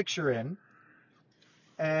sent a picture in,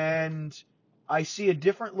 and I see a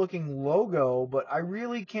different looking logo, but I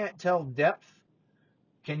really can't tell depth.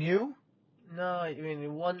 Can you? No, I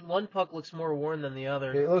mean one puck looks more worn than the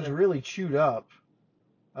other. It looks really chewed up.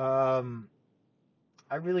 I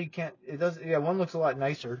really can't. It does. Yeah, one looks a lot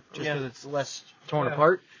nicer just because it's less torn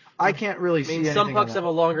apart. I can't really see anything. Some pucks have a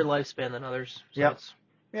longer lifespan than others. So yep.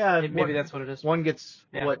 Yeah. Maybe that's what it is. One gets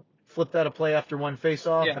flipped out of play after one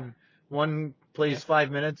face-off, and one plays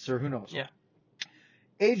 5 minutes, or who knows. Yeah.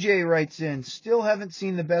 AJ writes in, still haven't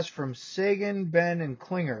seen the best from Sagan, Ben, and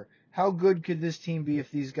Klinger. How good could this team be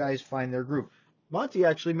if these guys find their groove? Monty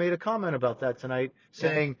actually made a comment about that tonight,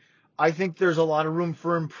 saying, I think there's a lot of room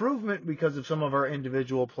for improvement because of some of our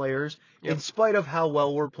individual players, in spite of how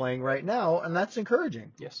well we're playing right now, and that's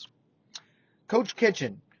encouraging. Yes. Coach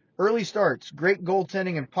Kitchen, early starts, great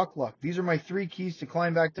goaltending, and puck luck. These are my 3 keys to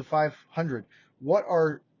climb back to 500. what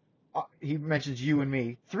are, he mentions you and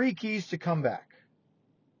me, 3 keys to comeback.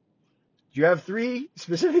 Do you have 3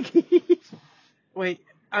 specific keys? Wait,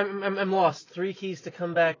 I'm lost. 3 keys to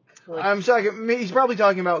come back. I'm sorry, he's probably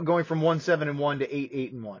talking about going from 1-7-1 to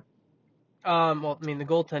 8-8-1. Well, I mean, the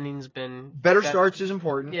goaltending's been Better starts is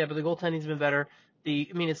important. Yeah, but the goaltending's been better.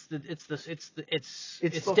 It's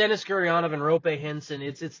It's Dennis Gurianov and Rope Hinson.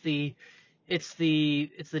 It's the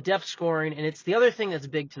depth scoring, and it's the other thing that's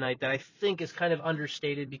big tonight that I think is kind of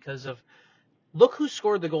understated because of look who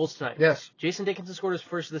scored the goals tonight. Yes. Jason Dickinson scored his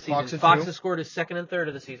first of the season. Fox has scored his second and third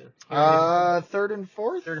of the season. Third and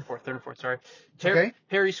fourth. Sorry. Okay.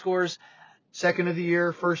 Perry scores second of the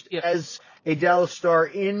year, first as a Dallas Star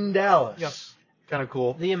in Dallas. Yes. Kind of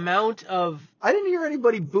cool. The amount of I didn't hear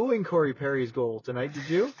anybody booing Corey Perry's goal tonight. Did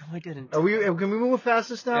you? No, I didn't. Can we move past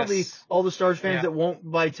this now? Yes. All the Stars fans that won't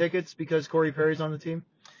buy tickets because Corey Perry's on the team.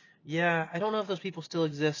 Yeah, I don't know if those people still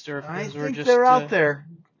exist or if I those were think just they're out there.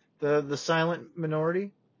 The silent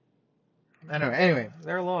minority. I don't know. Anyway,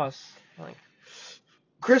 they're lost.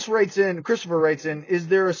 Christopher writes in, is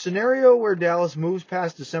there a scenario where Dallas moves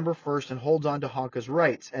past December 1st and holds on to Honka's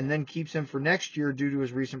rights and then keeps him for next year due to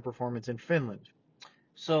his recent performance in Finland?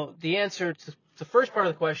 So the answer to the first part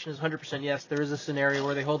of the question is 100% yes. There is a scenario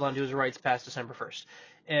where they hold on to his rights past December 1st.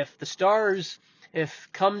 If the Stars,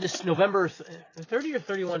 come to November 30 or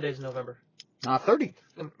 31 days in November? 30.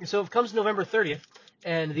 So if it comes November 30th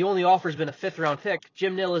and the only offer has been a 5th-round pick,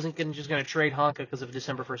 Jim Nill isn't just going to trade Honka because of a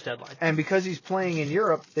December 1st deadline. And because he's playing in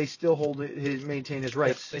Europe, they still maintain his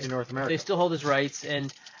rights in North America. They still hold his rights,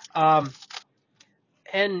 and Honka's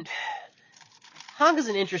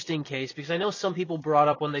an interesting case because I know some people brought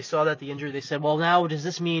up when they saw that the injury, they said, well, now does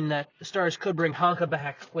this mean that the Stars could bring Honka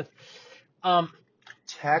back with...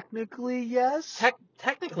 Technically, yes.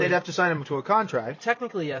 Technically. They'd have to sign him to a contract.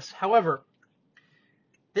 Technically, yes. However,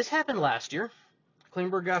 this happened last year.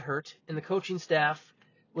 Klingberg got hurt, and the coaching staff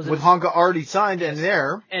was... With Honka already signed and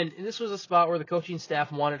there. And this was a spot where the coaching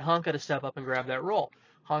staff wanted Honka to step up and grab that role.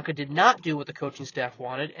 Honka did not do what the coaching staff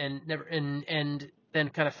wanted and then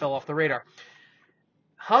kind of fell off the radar.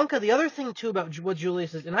 Honka, the other thing, too, about what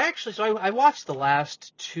Julius is... And I watched the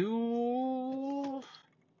last two...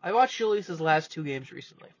 I watched Julius's last 2 games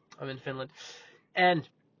recently. I'm in Finland. And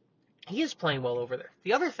he is playing well over there.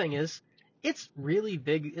 The other thing is, it's really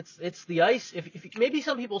big. It's the ice. If maybe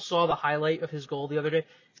some people saw the highlight of his goal the other day.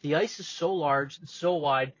 The ice is so large and so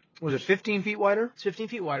wide. Was it 15 feet wider? It's 15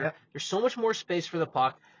 feet wider. Yeah. There's so much more space for the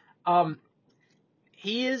puck.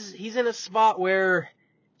 He's in a spot where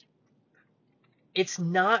it's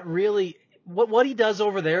not really what he does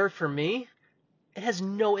over there for me. It has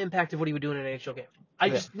no impact of what he would do in an NHL game.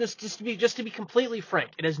 Just to be completely frank,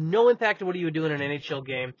 it has no impact of what he would do in an NHL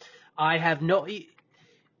game. I have no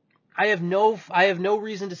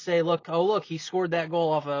reason to say, look, he scored that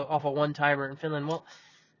goal off a one-timer in Finland. Well,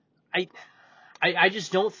 I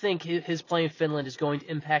just don't think his play in Finland is going to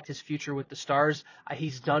impact his future with the Stars.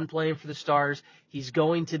 He's done playing for the Stars. He's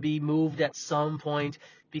going to be moved at some point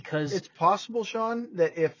because... It's possible, Sean,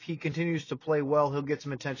 that if he continues to play well, he'll get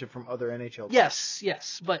some attention from other NHL teams.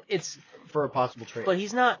 Yes, but it's... For a possible trade. But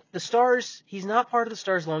he's not part of the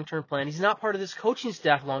Stars' long-term plan. He's not part of this coaching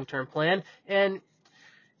staff long-term plan, and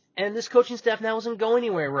this coaching staff now isn't going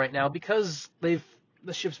anywhere right now because the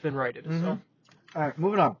ship's been righted. Mm-hmm. So. All right,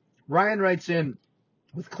 moving on. Ryan writes in,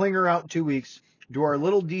 with Klinger out 2 weeks, do our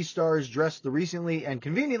little D Stars dress the recently and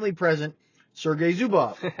conveniently present Sergei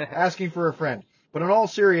Zubov, asking for a friend? But in all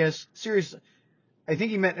serious, I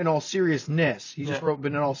think he meant in all seriousness. He just wrote,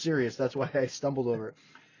 but in all serious. That's why I stumbled over it.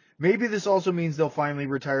 Maybe this also means they'll finally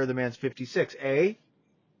retire the man's 56. A?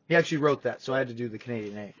 He actually wrote that, so I had to do the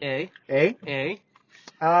Canadian A. A?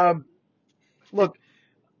 Look,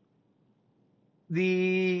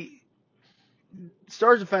 the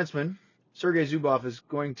Stars defenseman, Sergei Zubov, is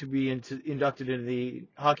going to be inducted into the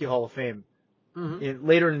Hockey Hall of Fame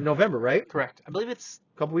later in November, right? Correct. I believe it's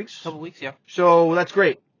a couple weeks. Yeah. So that's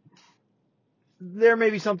great. There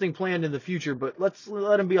may be something planned in the future, but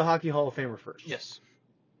let him be a Hockey Hall of Famer first. Yes.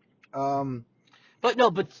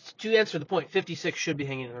 But to answer the point, 56 should be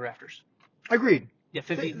hanging in the rafters. Agreed. Yeah,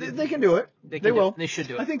 50. They can do it. They will. They should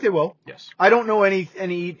do it. I think they will. Yes. I don't know any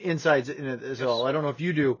insides in it as well. I don't know if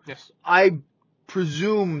you do. Yes. I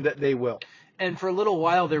presume that they will. And for a little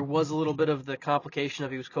while, there was a little bit of the complication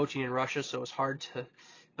of he was coaching in Russia, so it was hard to.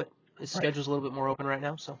 But his schedule's a little bit more open right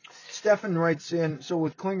now. So. Stefan writes in, so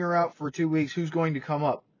with Klinger out for 2 weeks, who's going to come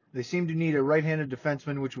up? They seem to need a right-handed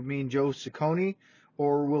defenseman, which would mean Joe Ciccone,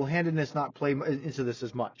 or will handedness not play into this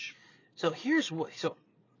as much? So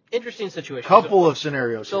interesting situation. Couple of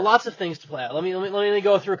scenarios. So lots of things to play out. Let me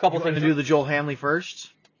go through a couple things. Want to do the Joel Hanley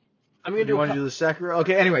first? I'm going Do you want to do the Sekera?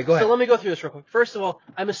 Okay, anyway, go ahead. So let me go through this real quick. First of all,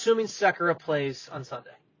 I'm assuming Sekera plays on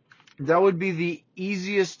Sunday. That would be the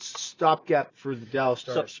easiest stopgap for the Dallas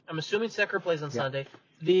So Stars. I'm assuming Sekera plays on Yeah. Sunday.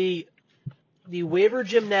 The waiver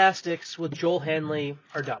gymnastics with Joel Hanley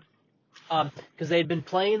are done. Because they had been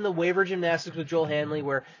playing the waiver gymnastics with Joel Hanley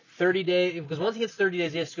where 30 days, because once he hits 30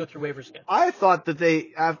 days, he has to go through waivers again. I thought that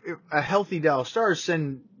a healthy Dallas Stars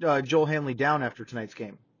send Joel Hanley down after tonight's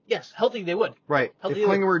game. Yes, healthy they would. Right. Healthy if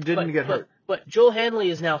they would. Klingberg didn't get hurt. But Joel Hanley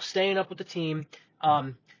is now staying up with the team.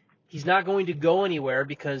 He's not going to go anywhere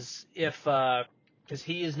because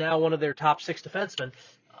he is now one of their top 6 defensemen.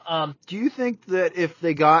 Do you think that if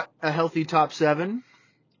they got a healthy top 7,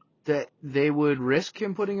 that they would risk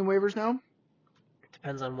him putting in waivers now? It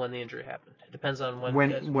depends on when the injury happened. It depends on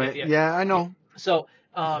when. Yeah, I know. So,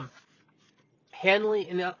 Hanley,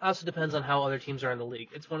 and it also depends on how other teams are in the league.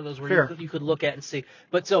 It's one of those where you could look at and see.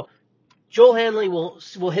 But so, Joel Hanley will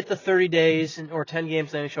hit the 30 days or 10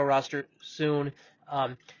 games in the NHL roster soon.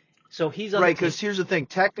 So he's on right, because here's the thing.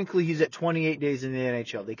 Technically, he's at 28 days in the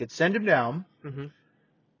NHL. They could send him down,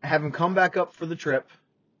 have him come back up for the trip,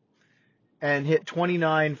 and hit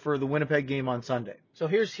 29 for the Winnipeg game on Sunday. So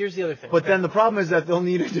here's the other thing. But then the problem is that they'll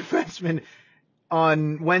need a defenseman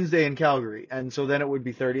on Wednesday in Calgary, and so then it would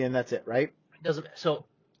be 30, and that's it, right? So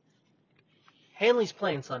Hanley's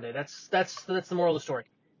playing Sunday. That's the moral of the story.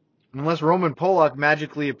 Unless Roman Polak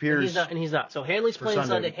magically appears. And he's not. So Hanley's playing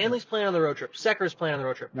Sunday. Hanley's playing on the road trip. Sekera's playing on the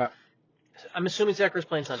road trip. Yeah. I'm assuming Sekera's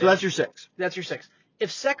playing Sunday. So that's your 6. That's your 6.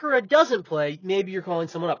 If Sekera doesn't play, maybe you're calling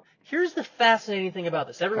someone up. Here's the fascinating thing about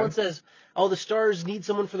this. Everyone says, oh, the Stars need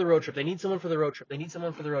someone for the road trip. They need someone for the road trip. They need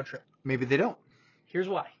someone for the road trip. Maybe they don't. Here's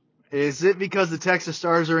why. Is it because the Texas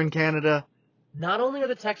Stars are in Canada? Not only are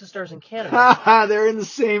the Texas Stars in Canada. They're in the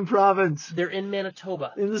same province. They're in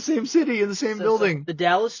Manitoba. In the same city, in the same building. So the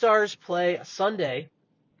Dallas Stars play Sunday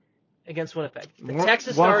against Winnipeg. The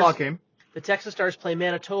 1 o'clock game. The Texas Stars play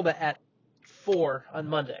Manitoba at 4 on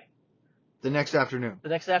Monday. The next afternoon.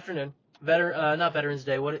 Not Veterans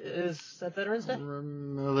Day. What is that? Veterans Day? The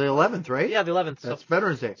 11th, right? Yeah, the 11th. That's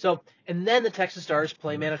Veterans Day. So, and then the Texas Stars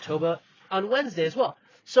play Manitoba on Wednesday as well.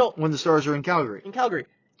 So when the Stars are in Calgary.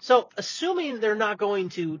 So, assuming they're not going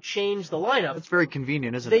to change the lineup, that's very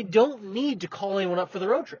convenient, isn't it? They don't need to call anyone up for the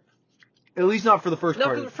road trip. At least not for the first part.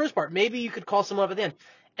 Not for the first part. Maybe you could call someone up at the end.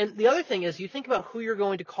 And the other thing is, you think about who you're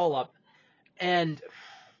going to call up, and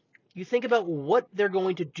you think about what they're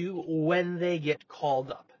going to do when they get called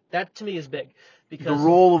up. That, to me, is big. Because the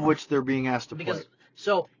role of which they're being asked to play.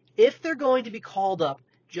 So, if they're going to be called up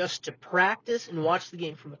just to practice and watch the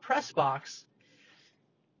game from the press box,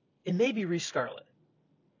 it may be Reece Scarlett.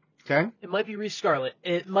 Okay. It might be Reece Scarlett.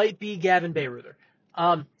 It might be Gavin Bayreuther.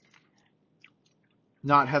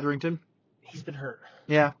 Not Hetherington? He's been hurt.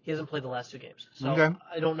 Yeah. He hasn't played the last 2 games. So okay.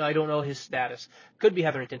 I don't know his status. Could be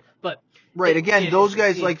Hetherington. But right, those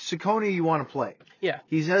guys like Ciccone you want to play. Yeah.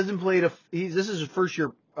 He hasn't played this is his first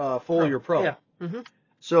year full year pro. Yeah. Mm-hmm.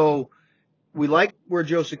 So we like where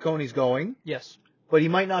Joe Ciccone's going. Yes. But he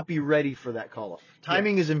might not be ready for that call-up.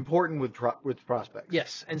 Timing is important with prospects.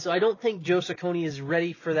 Yes, and so I don't think Joe Ciccone is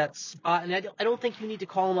ready for that spot, and I don't think you need to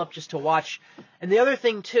call him up just to watch. And the other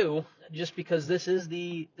thing too, just because this is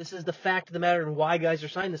the fact of the matter and why guys are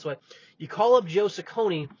signed this way, you call up Joe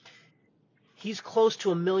Ciccone, he's close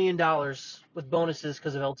to $1 million with bonuses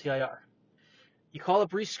because of LTIR. You call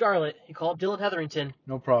up Reece Scarlett, you call up Dylan Hetherington,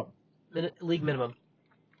 no problem, league minimum.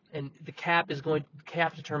 And the cap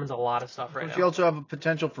determines a lot of stuff right now. You also have a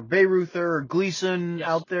potential for Bayreuther or Gleason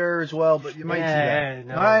out there as well, but you might see that.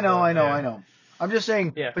 No, I know. I'm just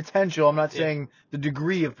saying potential. I'm not saying the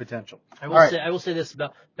degree of potential. I will say this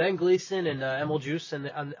about Ben Gleason and Emil Juice,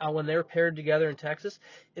 and when they're paired together in Texas,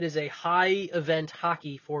 it is a high event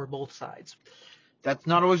hockey for both sides. That's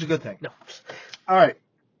not always a good thing. No. All right.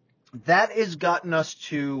 That has gotten us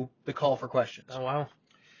to the call for questions. Oh, wow.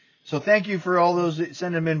 So thank you for all those that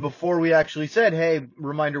sent them in before we actually said, hey,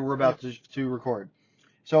 reminder, we're about to record.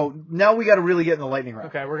 So now we got to really get in the lightning round.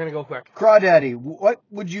 Okay, we're going to go quick. Crawdaddy, what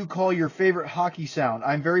would you call your favorite hockey sound?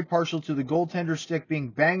 I'm very partial to the goaltender stick being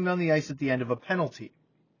banged on the ice at the end of a penalty.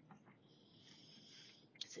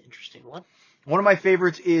 It's an interesting one. One of my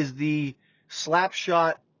favorites is the slap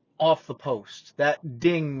shot off the post. That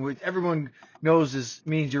ding, which everyone knows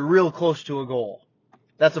means you're real close to a goal.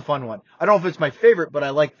 That's a fun one. I don't know if it's my favorite, but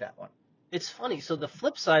I like that one. It's funny. So the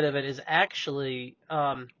flip side of it is actually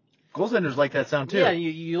goaltenders like that sound too. Yeah,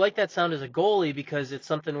 you like that sound as a goalie because it's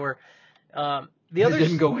something where it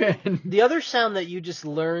didn't go in. The other sound that you just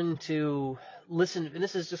learn to listen, and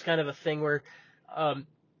this is just kind of a thing where that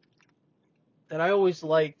I always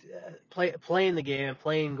liked playing the game and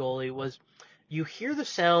playing goalie was you hear the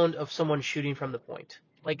sound of someone shooting from the point.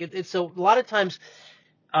 Like it's so a lot of times,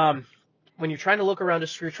 when you're trying to look around a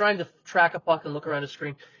screen, you're trying to track a puck and look around a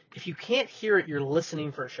screen. If you can't hear it, you're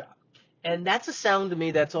listening for a shot. And that's a sound to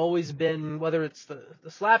me that's always been, whether it's the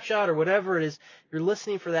slap shot or whatever it is, you're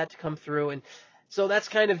listening for that to come through. And so that's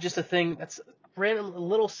kind of just a thing. That's a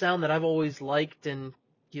little sound that I've always liked, and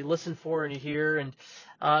you listen for and you hear. And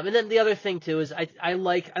then the other thing too is I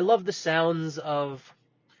love the sounds of.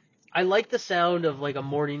 I like the sound of like a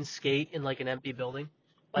morning skate in like an empty building.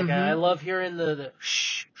 Like I love hearing the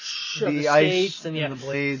shh of the ice skates and the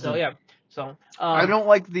blades. So yeah. So I don't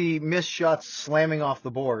like the missed shots slamming off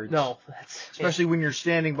the boards. No, that's especially when you're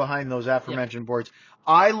standing behind those aforementioned boards.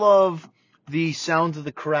 I love the sounds of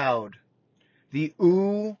the crowd. The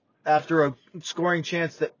ooh after a scoring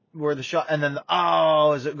chance where the shot, and then the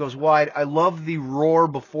oh as it goes wide. I love the roar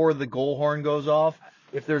before the goal horn goes off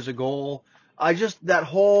if there's a goal.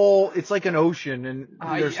 It's like an ocean, and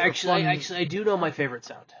I do know my favorite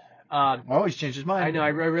sound. Always change his mind. I know. I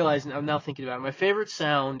realize. I'm now thinking about it. My favorite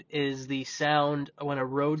sound is the sound when a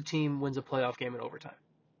road team wins a playoff game in overtime,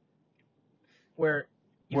 where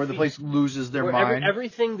the place loses their mind.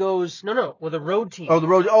 Everything goes with a road team.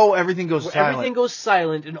 Everything goes silent. Everything goes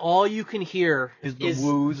silent, and all you can hear is the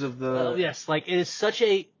woos of the. Yes, like it is such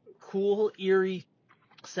a cool, eerie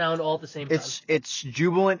sound all at the same time. It's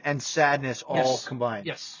jubilant and sadness all combined.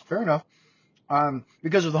 Yes. Fair enough.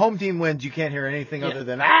 Because if the home team wins, you can't hear anything other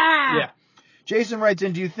than ah. Yeah. Jason writes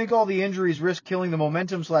in, do you think all the injuries risk killing the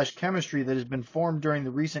momentum/chemistry that has been formed during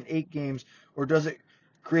the recent 8 games, or does it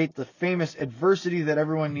create the famous adversity that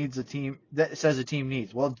everyone needs a team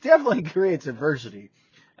needs? Well, it definitely creates adversity.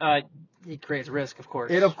 It creates risk, of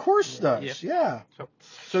course. It of course does. Yeah.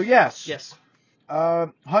 So yes. Yes.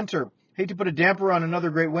 Hunter, hate to put a damper on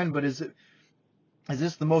another great win, but is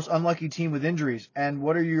this the most unlucky team with injuries? And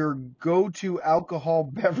what are your go-to alcohol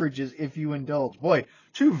beverages if you indulge? Boy,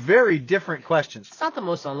 2 very different questions. It's not the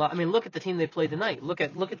most unlucky. I mean, look at the team they played tonight. Look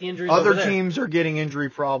at the injuries. Other teams are getting injury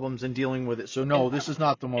problems and dealing with it. So no, this is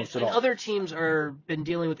not the most at all. Other teams are been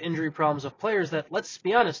dealing with injury problems of players that, let's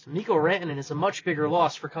be honest, Mikko Rantanen is a much bigger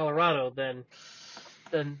loss for Colorado than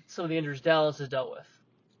some of the injuries Dallas has dealt with.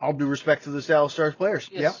 All due respect to the Dallas Stars players.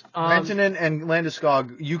 Yes. Yep. Rantanen and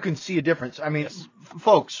Landeskog, you can see a difference. I mean,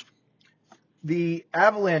 folks, the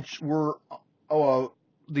Avalanche were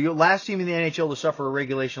the last team in the NHL to suffer a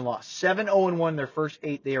regulation loss. 7-0-1 their first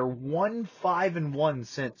 8. They are 1-5-1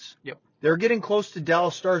 since. Yep. They're getting close to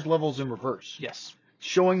Dallas Stars levels in reverse. Yes.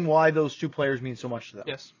 Showing why those 2 players mean so much to them.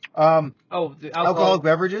 Yes. The alcoholic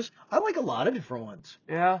beverages. I like a lot of different ones.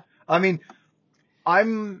 Yeah. I mean,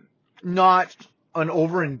 I'm not an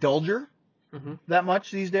overindulger that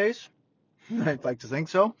much these days. I'd like to think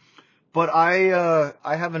so. But I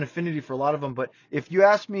have an affinity for a lot of them. But if you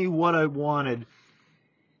ask me what I wanted,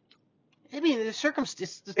 I mean, it's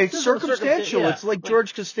circumstantial. Yeah. It's like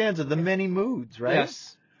George Costanza, the many moods, right?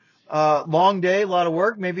 Yes. Long day, a lot of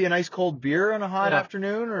work, maybe a nice cold beer on a hot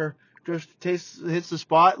afternoon, or just hits the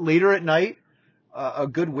spot. Later at night, a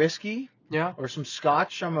good whiskey, or some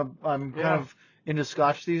scotch. I'm kind of into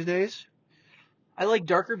scotch these days. I like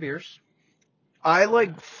darker beers. I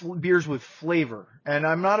like beers with flavor, and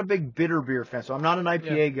I'm not a big bitter beer fan, so I'm not an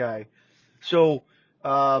IPA guy. So,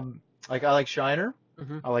 I like Shiner.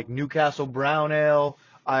 I like Newcastle Brown Ale.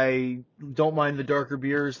 I don't mind the darker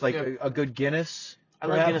beers, like a good Guinness. I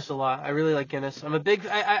like Guinness a lot. I really like Guinness. I'm a big.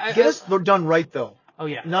 Guinness, they're done right though. Oh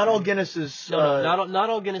yeah. Not all Guinness is. Not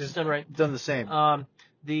all Guinness is done right. Done the same.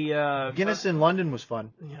 Guinness in London was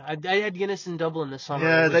fun. Yeah, I had Guinness in Dublin this summer.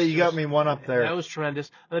 Yeah, you got me one up there. That was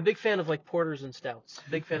tremendous. I'm a big fan of like porters and stouts.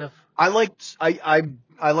 Big fan of. I like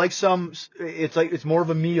some. It's more of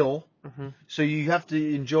a meal, so you have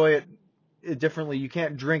to enjoy it differently. You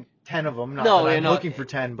can't drink 10 of them. I'm looking for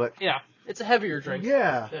 10, but it's a heavier drink.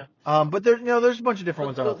 Yeah. But there's a bunch of different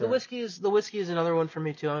ones out there. The whiskey is another one for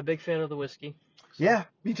me too. I'm a big fan of the whiskey. So. Yeah,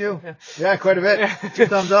 me too. Yeah, quite a bit. 2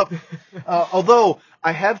 thumbs up. Although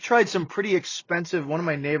I have tried some pretty expensive. One of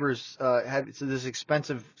my neighbors had this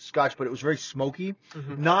expensive scotch, but it was very smoky.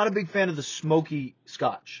 Not a big fan of the smoky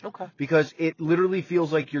scotch. Okay. Because it literally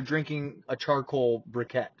feels like you're drinking a charcoal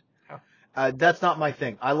briquette. That's not my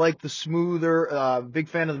thing. I like the smoother. Big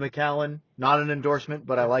fan of the Macallan. Not an endorsement,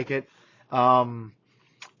 but I like it. So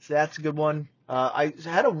that's a good one. I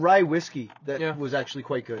had a rye whiskey that was actually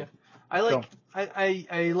quite good. Yeah. I'm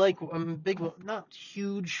a big, not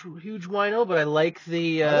huge wino, but I like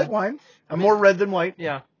the. I like wine. I'm more red than white.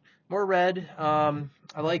 Yeah, more red. I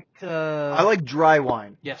like dry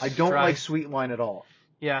wine. Yes. I don't like sweet wine at all.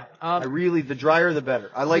 Yeah. The drier the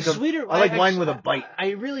better. I like wine with a bite. I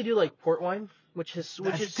really do like port wine. which is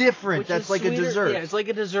different. Which That's is like sweeter. a dessert. Yeah, it's like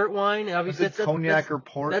a dessert wine. Obviously, That's cognac or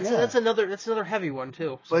port. That's another heavy one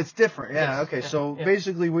too. So it's different. Yeah. Yes, Okay. yeah, So yeah.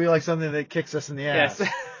 basically, we like something that kicks us in the ass.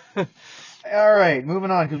 Yes. All right, moving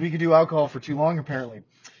on because we could do alcohol for too long apparently.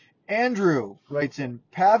 Andrew writes in,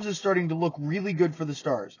 Pavs is starting to look really good for the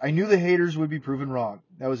Stars. I knew the haters would be proven wrong.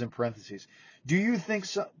 That was in parentheses. Do you think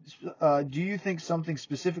something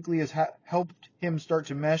specifically has helped him start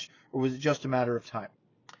to mesh, or was it just a matter of time?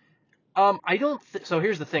 I don't. So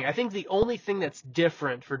here's the thing. I think the only thing that's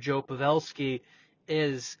different for Joe Pavelski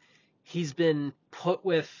is he's been put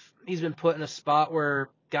in a spot where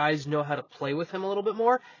guys know how to play with him a little bit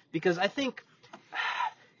more, because I think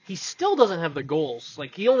he still doesn't have the goals.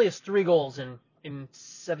 Like, he only has 3 goals in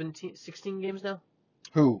 16 games now.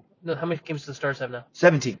 Who? No, how many games do the Stars have now?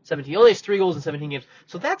 17. 17. He only has 3 goals in 17 games.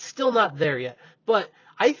 So that's still not there yet. But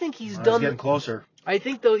I think he's getting closer. I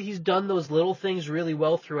think though he's done those little things really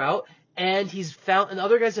well throughout, and and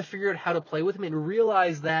other guys have figured out how to play with him and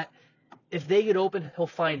realize that if they get open, he'll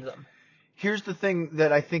find them. Here's the thing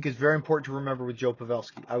that I think is very important to remember with Joe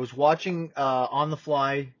Pavelski. I was watching On the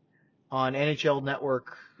Fly on NHL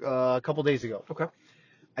Network a couple days ago. Okay.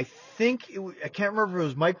 I can't remember if it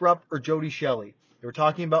was Mike Rupp or Jody Shelley. They were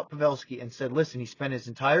talking about Pavelski and said, listen, he spent his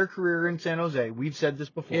entire career in San Jose. We've said this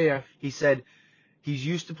before. Yeah. He said he's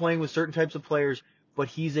used to playing with certain types of players, but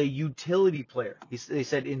he's a utility player. They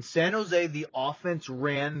said in San Jose, the offense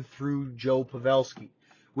ran through Joe Pavelski.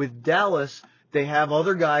 With Dallas, they have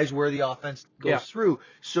other guys where the offense goes through.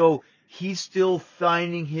 So he's still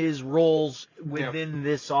finding his roles within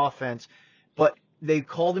this offense. But they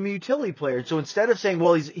called him a utility player. So instead of saying,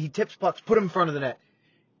 well, he tips pucks, put him in front of the net,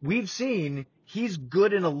 we've seen he's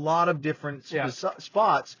good in a lot of different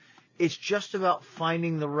spots. It's just about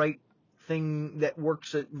finding the right thing that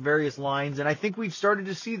works at various lines, and I think we've started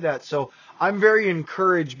to see that. So I'm very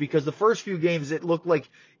encouraged because the first few games it looked like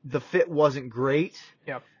the fit wasn't great.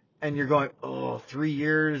 Yep. And you're going, 3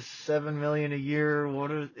 years, $7 million a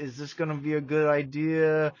year. Is this going to be a good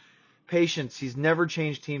idea? Patience. He's never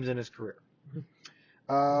changed teams in his career.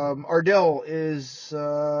 Ardell this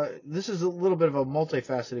is a little bit of a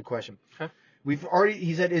multifaceted question. Okay.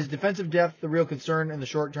 He said, is defensive depth the real concern in the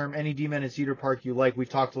short term? Any D-men in Cedar Park you like? We've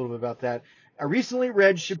talked a little bit about that. I recently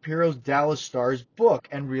read Shapiro's Dallas Stars book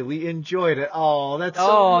and really enjoyed it. Oh, that's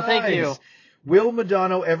so nice. Thank you. Will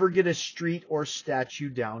Modano ever get a street or statue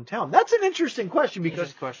downtown? That's an interesting question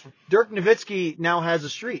because Dirk Nowitzki now has a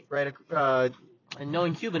street, right? And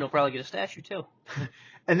knowing Cuban, he'll probably get a statue too.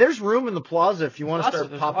 And there's room in the plaza if you want to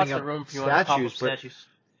start popping up statues.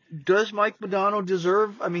 Does Mike Modano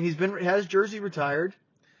deserve? I mean, has Jersey retired.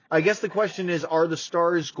 I guess the question is, are the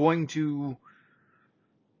Stars going to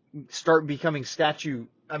start becoming statue?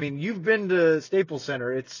 I mean, you've been to Staples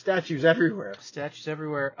Center; it's statues everywhere. Statues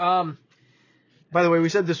everywhere. By the way, we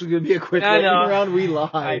said this was going to be a quick lightning round. We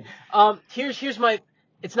lied. Here's my.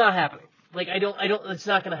 It's not happening. Like I don't. It's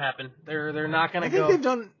not going to happen. They're not going to go. I think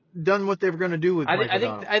they've done what they were going to do with Mike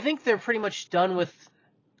Modano. I think they're pretty much done with.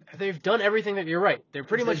 They've done everything that you're right. They're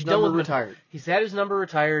pretty much done with retired. He's had his number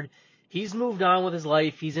retired. He's moved on with his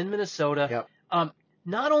life. He's in Minnesota. Yep.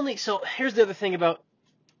 Not only so. Here's the other thing about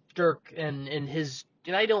Dirk and his.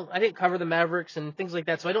 And I didn't cover the Mavericks and things like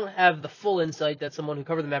that, so I don't have the full insight that someone who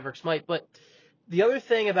covered the Mavericks might. But the other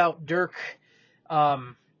thing about Dirk,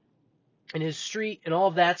 and his street and all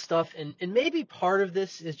of that stuff, and maybe part of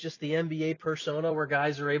this is just the NBA persona where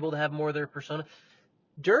guys are able to have more of their persona.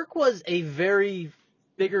 Dirk was a very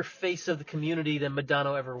bigger face of the community than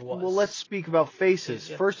Modano ever was. Well, let's speak about faces.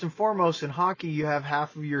 Yeah. First and foremost, in hockey, you have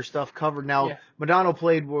half of your stuff covered. Now, Modano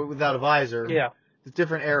played without a visor. Yeah. It's a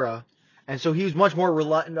different era. And so he was much more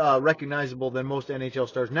recognizable than most NHL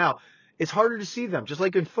stars. Now, it's harder to see them. Just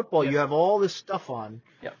like in football, you have all this stuff on.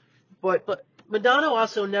 Yeah. But Modano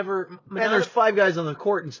also never... And there's 5 guys on the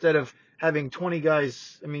court instead of having 20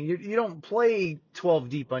 guys. I mean, you don't play 12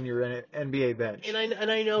 deep on your NBA bench.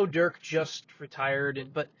 And I know Dirk just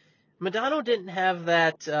retired, but Modano didn't have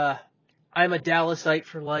that I'm a Dallasite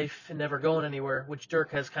for life and never going anywhere, which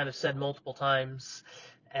Dirk has kind of said multiple times.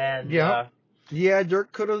 And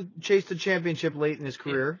Dirk could have chased a championship late in his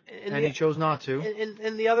career, and he chose not to.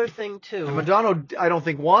 And the other thing, too... And Modano, I don't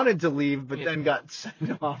think, wanted to leave, but then got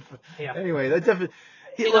sent off. Yeah. Anyway, that's definitely...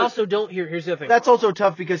 Here's the other thing. That's also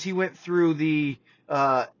tough because he went through the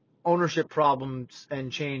ownership problems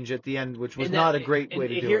and change at the end, which was not a great way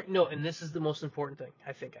to do it. No, and this is the most important thing,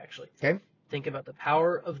 I think, actually. Okay. Think about the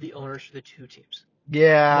power of the owners for the two teams.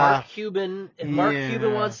 Yeah. Mark Cuban, if Mark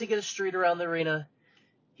Cuban wants to get a street around the arena,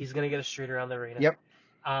 he's going to get a street around the arena. Yep.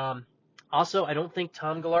 Also, I don't think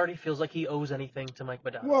Tom Ghilardi feels like he owes anything to Mike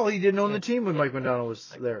Modano. Well, he didn't own the team when Mike Modano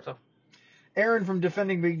was there. So. Aaron from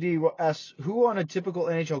Defending Big D asks, who on a typical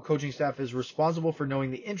NHL coaching staff is responsible for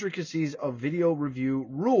knowing the intricacies of video review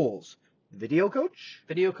rules? Video coach?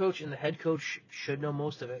 Video coach and the head coach should know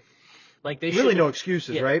most of it. Like they Really should. no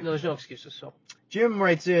excuses, right? No, there's no excuses. So Jim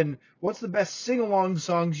writes in, what's the best sing-along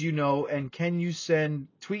songs you know, and can you send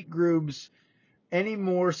tweet groups any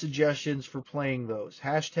more suggestions for playing those?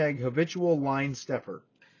 Hashtag habitual line stepper.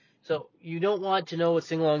 So you don't want to know what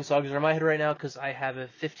sing-along songs are in my head right now because I have a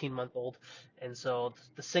 15-month-old, and so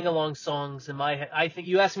the sing-along songs in my head. I think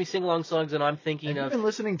you asked me sing-along songs, and I'm thinking Have you of been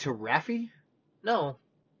listening to Raffi? no.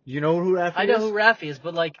 You know who Raffi is? I know who Raffi is,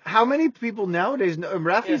 but like How many people nowadays know?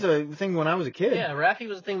 Raffi's a thing when I was a kid. yeah, Raffi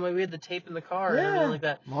was the thing when we had the tape in the car and everything like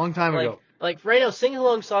that. Long time ago. Like right now,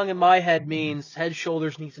 sing-along song in my head means head,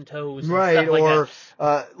 shoulders, knees, and toes. And Right, stuff like or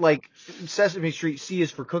that. like Sesame Street, C is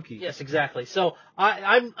for cookie. Yes, exactly. So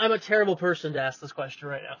I'm a terrible person to ask this question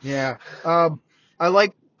right now. Yeah. I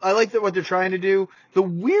like that what they're trying to do. The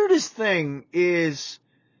weirdest thing is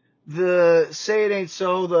the Say It Ain't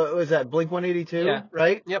So, was that Blink-182, Yeah.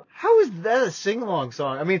 right? Yep. How is that a sing-along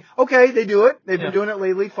song? I mean, okay, they do it. They've been Yeah. doing it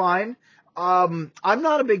lately, fine. I'm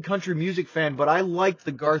not a big country music fan, but I like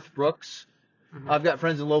the Garth Brooks. Mhm. I've got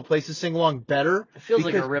friends in low places sing along better. It feels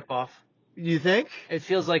like a ripoff. You think? It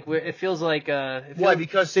feels like Why?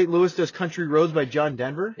 Because St. Louis does Country Roads by John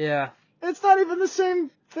Denver? Yeah. It's not even the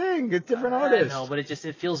same thing. It's different artists. I know, but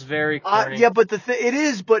it feels very corny. Yeah, but it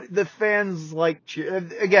is, but the fans like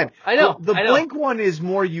again. I know. The I know. Blink one is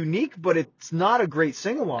more unique, but it's not a great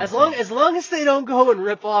sing-along. As long as they don't go and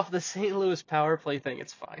rip off the St. Louis Power Play thing,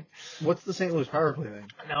 it's fine. What's the St. Louis Power Play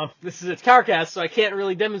thing? No, this is a CarCast, so I can't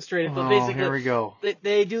really demonstrate it. But basically, here we go.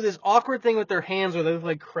 They do this awkward thing with their hands where they look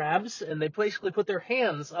like crabs, and they basically put their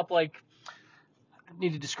hands up like. I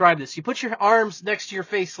need to describe this. You put your arms next to your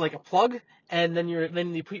face like a plug, and then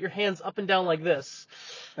you put your hands up and down like this.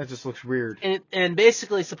 That just looks weird. And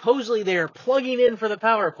basically, supposedly, they are plugging in for the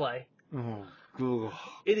power play. Oh, Google.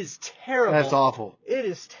 It is terrible. That's awful. It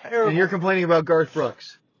is terrible. And you're complaining about Garth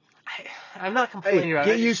Brooks. I'm not complaining about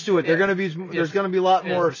it. Get used to it. Yeah. There's gonna be a lot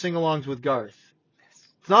more sing-alongs with Garth.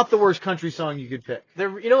 It's not the worst country song you could pick.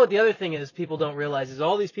 You know what the other thing is people don't realize is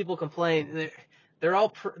all these people complain. They're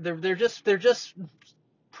just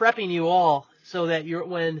prepping you all so that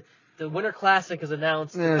when the Winter Classic is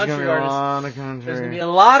announced, There's the country artists, there's going to be a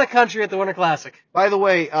lot of country at the Winter Classic. By the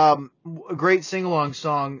way, a great sing-along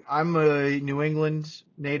song. I'm a New England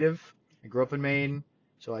native. I grew up in Maine,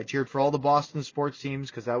 so I cheered for all the Boston sports teams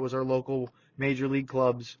because that was our local major league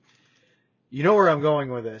clubs. You know where I'm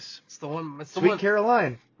going with this. It's the one. Sweet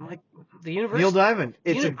Caroline. Like the University. Neil Diamond.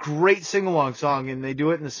 It's a great sing-along song, and they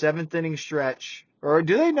do it in the 7th inning stretch. Or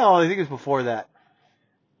do they? No, I think it's before that.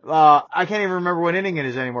 I can't even remember what inning it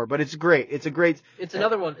is anymore, but it's great. It's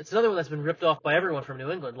another one. It's another one that's been ripped off by everyone from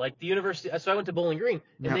New England. Like the University. So I went to Bowling Green,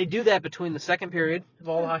 and they do that between the second period of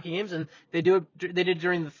all the hockey games, and they do it. They did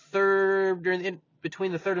during the third,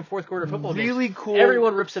 between the third and fourth quarter football games. Really cool.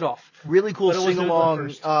 Everyone rips it off. Really cool sing-along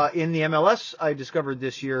in the MLS I discovered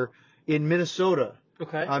this year in Minnesota.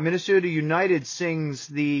 Okay. Minnesota United sings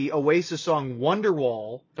the Oasis song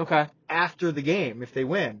Wonderwall after the game if they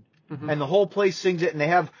win. Mm-hmm. And the whole place sings it, and they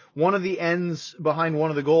have one of the ends behind one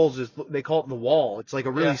of the goals they call it the wall. It's like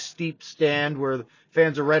a really steep stand where the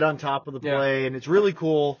fans are right on top of the play, and it's really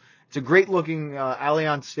cool. It's a great looking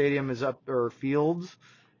Allianz Stadium Fields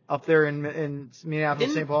up there in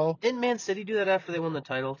Minneapolis, St. Paul. Didn't Man City do that after they won the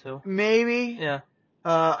title too? Maybe. Yeah.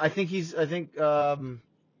 I think drawing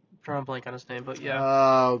a blank on his name, but yeah.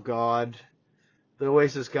 Oh God, the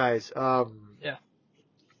Oasis guys. Yeah.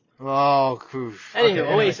 Oh, koosh. Anyway,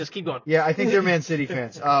 Oasis, keep going. Yeah, I think they're Man City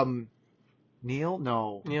fans. Neil?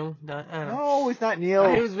 No. Neil? I don't know. No, it's not Neil.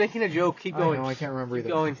 I was making a joke. Keep going. No, I can't remember either.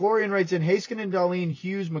 Keep going. Florian writes in, Heiskanen, Dahlin,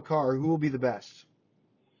 Hughes, Makar. Who will be the best?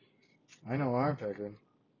 I know I'm picking.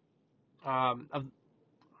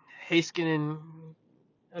 Heiskanen.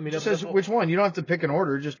 I mean, it says which one. You don't have to pick an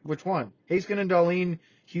order. Just which one. Heiskanen, Dahlin,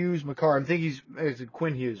 Hughes, Makar. I'm thinking it's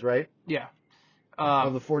Quinn Hughes, right? Yeah.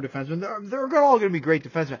 Of the 4 defensemen. They're all going to be great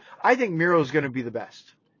defensemen. I think Miro's going to be the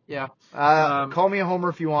best. Yeah. Call me a homer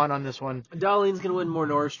if you want on this one. Dahlin's going to win more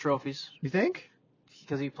Norris trophies. You think?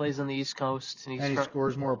 Because he plays on the East Coast. And he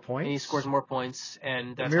scores more points.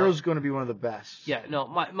 And Miro's going to be one of the best. Yeah, no,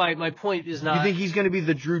 my point is not... You think he's going to be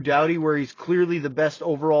the Drew Doughty where he's clearly the best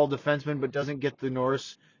overall defenseman but doesn't get the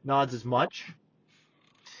Norris nods as much?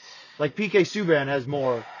 Like PK Subban has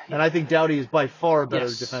more, and I think Doughty is by far a better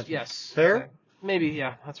defenseman. Yes. Fair? Okay. Maybe,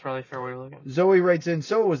 yeah. That's probably a fair way to look at it. Zoe writes in,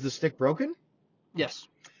 so was the stick broken? Yes.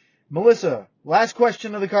 Melissa, last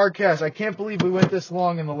question of the CardCast. I can't believe we went this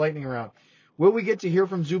long in the lightning round. Will we get to hear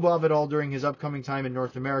from Zubov at all during his upcoming time in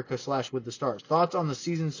North America / with the Stars? Thoughts on the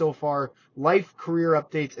season so far, life, career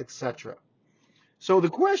updates, etc. So the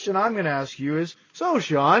question I'm going to ask you is, so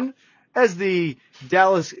Sean, as the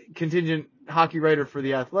Dallas contingent hockey writer for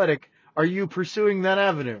The Athletic, are you pursuing that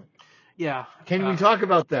avenue? Yeah. Can we talk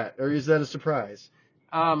about that, or is that a surprise?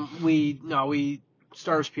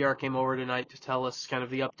 Stars PR came over tonight to tell us kind of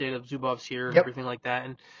the update of Zubov's here and Yep. everything like that.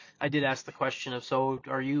 And I did ask the question of, so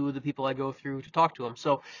are you the people I go through to talk to him?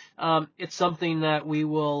 So it's something that we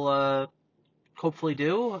will hopefully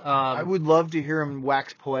do. I would love to hear him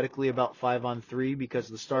wax poetically about 5-on-3 because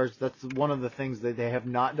the Stars, that's one of the things that they have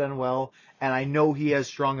not done well, and I know he has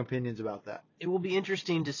strong opinions about that. It will be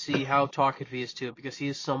interesting to see how talkative he is too, because he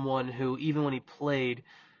is someone who, even when he played,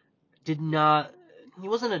 he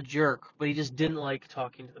wasn't a jerk, but he just didn't like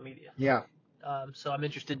talking to the media. Yeah. So I'm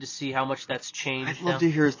interested to see how much that's changed. I'd love to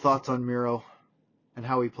hear his thoughts on Miro and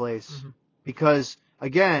how he plays. Mm-hmm. Because,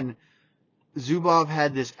 again, Zubov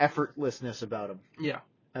had this effortlessness about him. Yeah.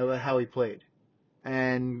 About how he played.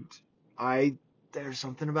 And there's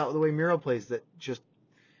something about the way Miro plays that just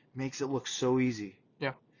makes it look so easy.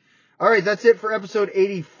 Yeah. All right, that's it for episode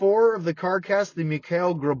 84 of the CarCast, the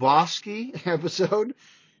Mikhail Grabovski episode.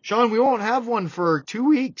 Sean, we won't have one for 2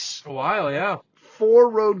 weeks. A while, yeah. 4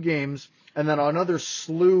 road games, and then another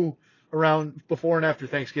slew around before and after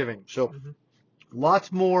Thanksgiving. So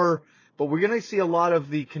lots more, but we're going to see a lot of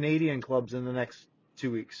the Canadian clubs in the next 2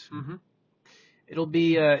 weeks. Mm-hmm.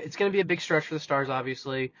 It's going to be a big stretch for the Stars,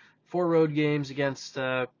 obviously. 4 road games against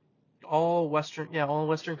all Western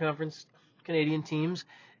Conference Canadian teams,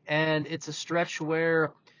 and it's a stretch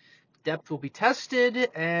where depth will be tested,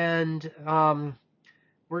 and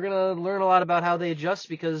we're going to learn a lot about how they adjust,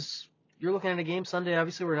 because you're looking at a game Sunday.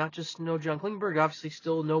 Obviously, we're not just no John Klingberg. Obviously,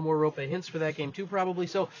 still no more Rope Hintz for that game too, probably.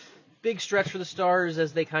 So, big stretch for the Stars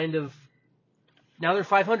as they kind of, now they're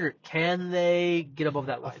 500. Can they get above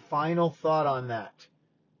that line? A final thought on that.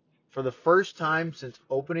 For the first time since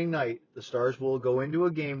opening night, the Stars will go into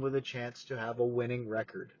a game with a chance to have a winning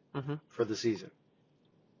record for the season.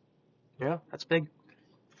 Yeah, that's big.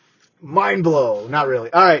 Mind blow. Not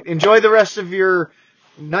really. All right. Enjoy the rest of your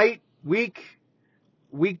night, week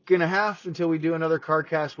and a half until we do another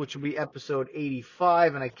CarCast, which will be episode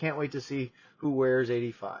 85. And I can't wait to see who wears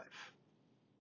 85.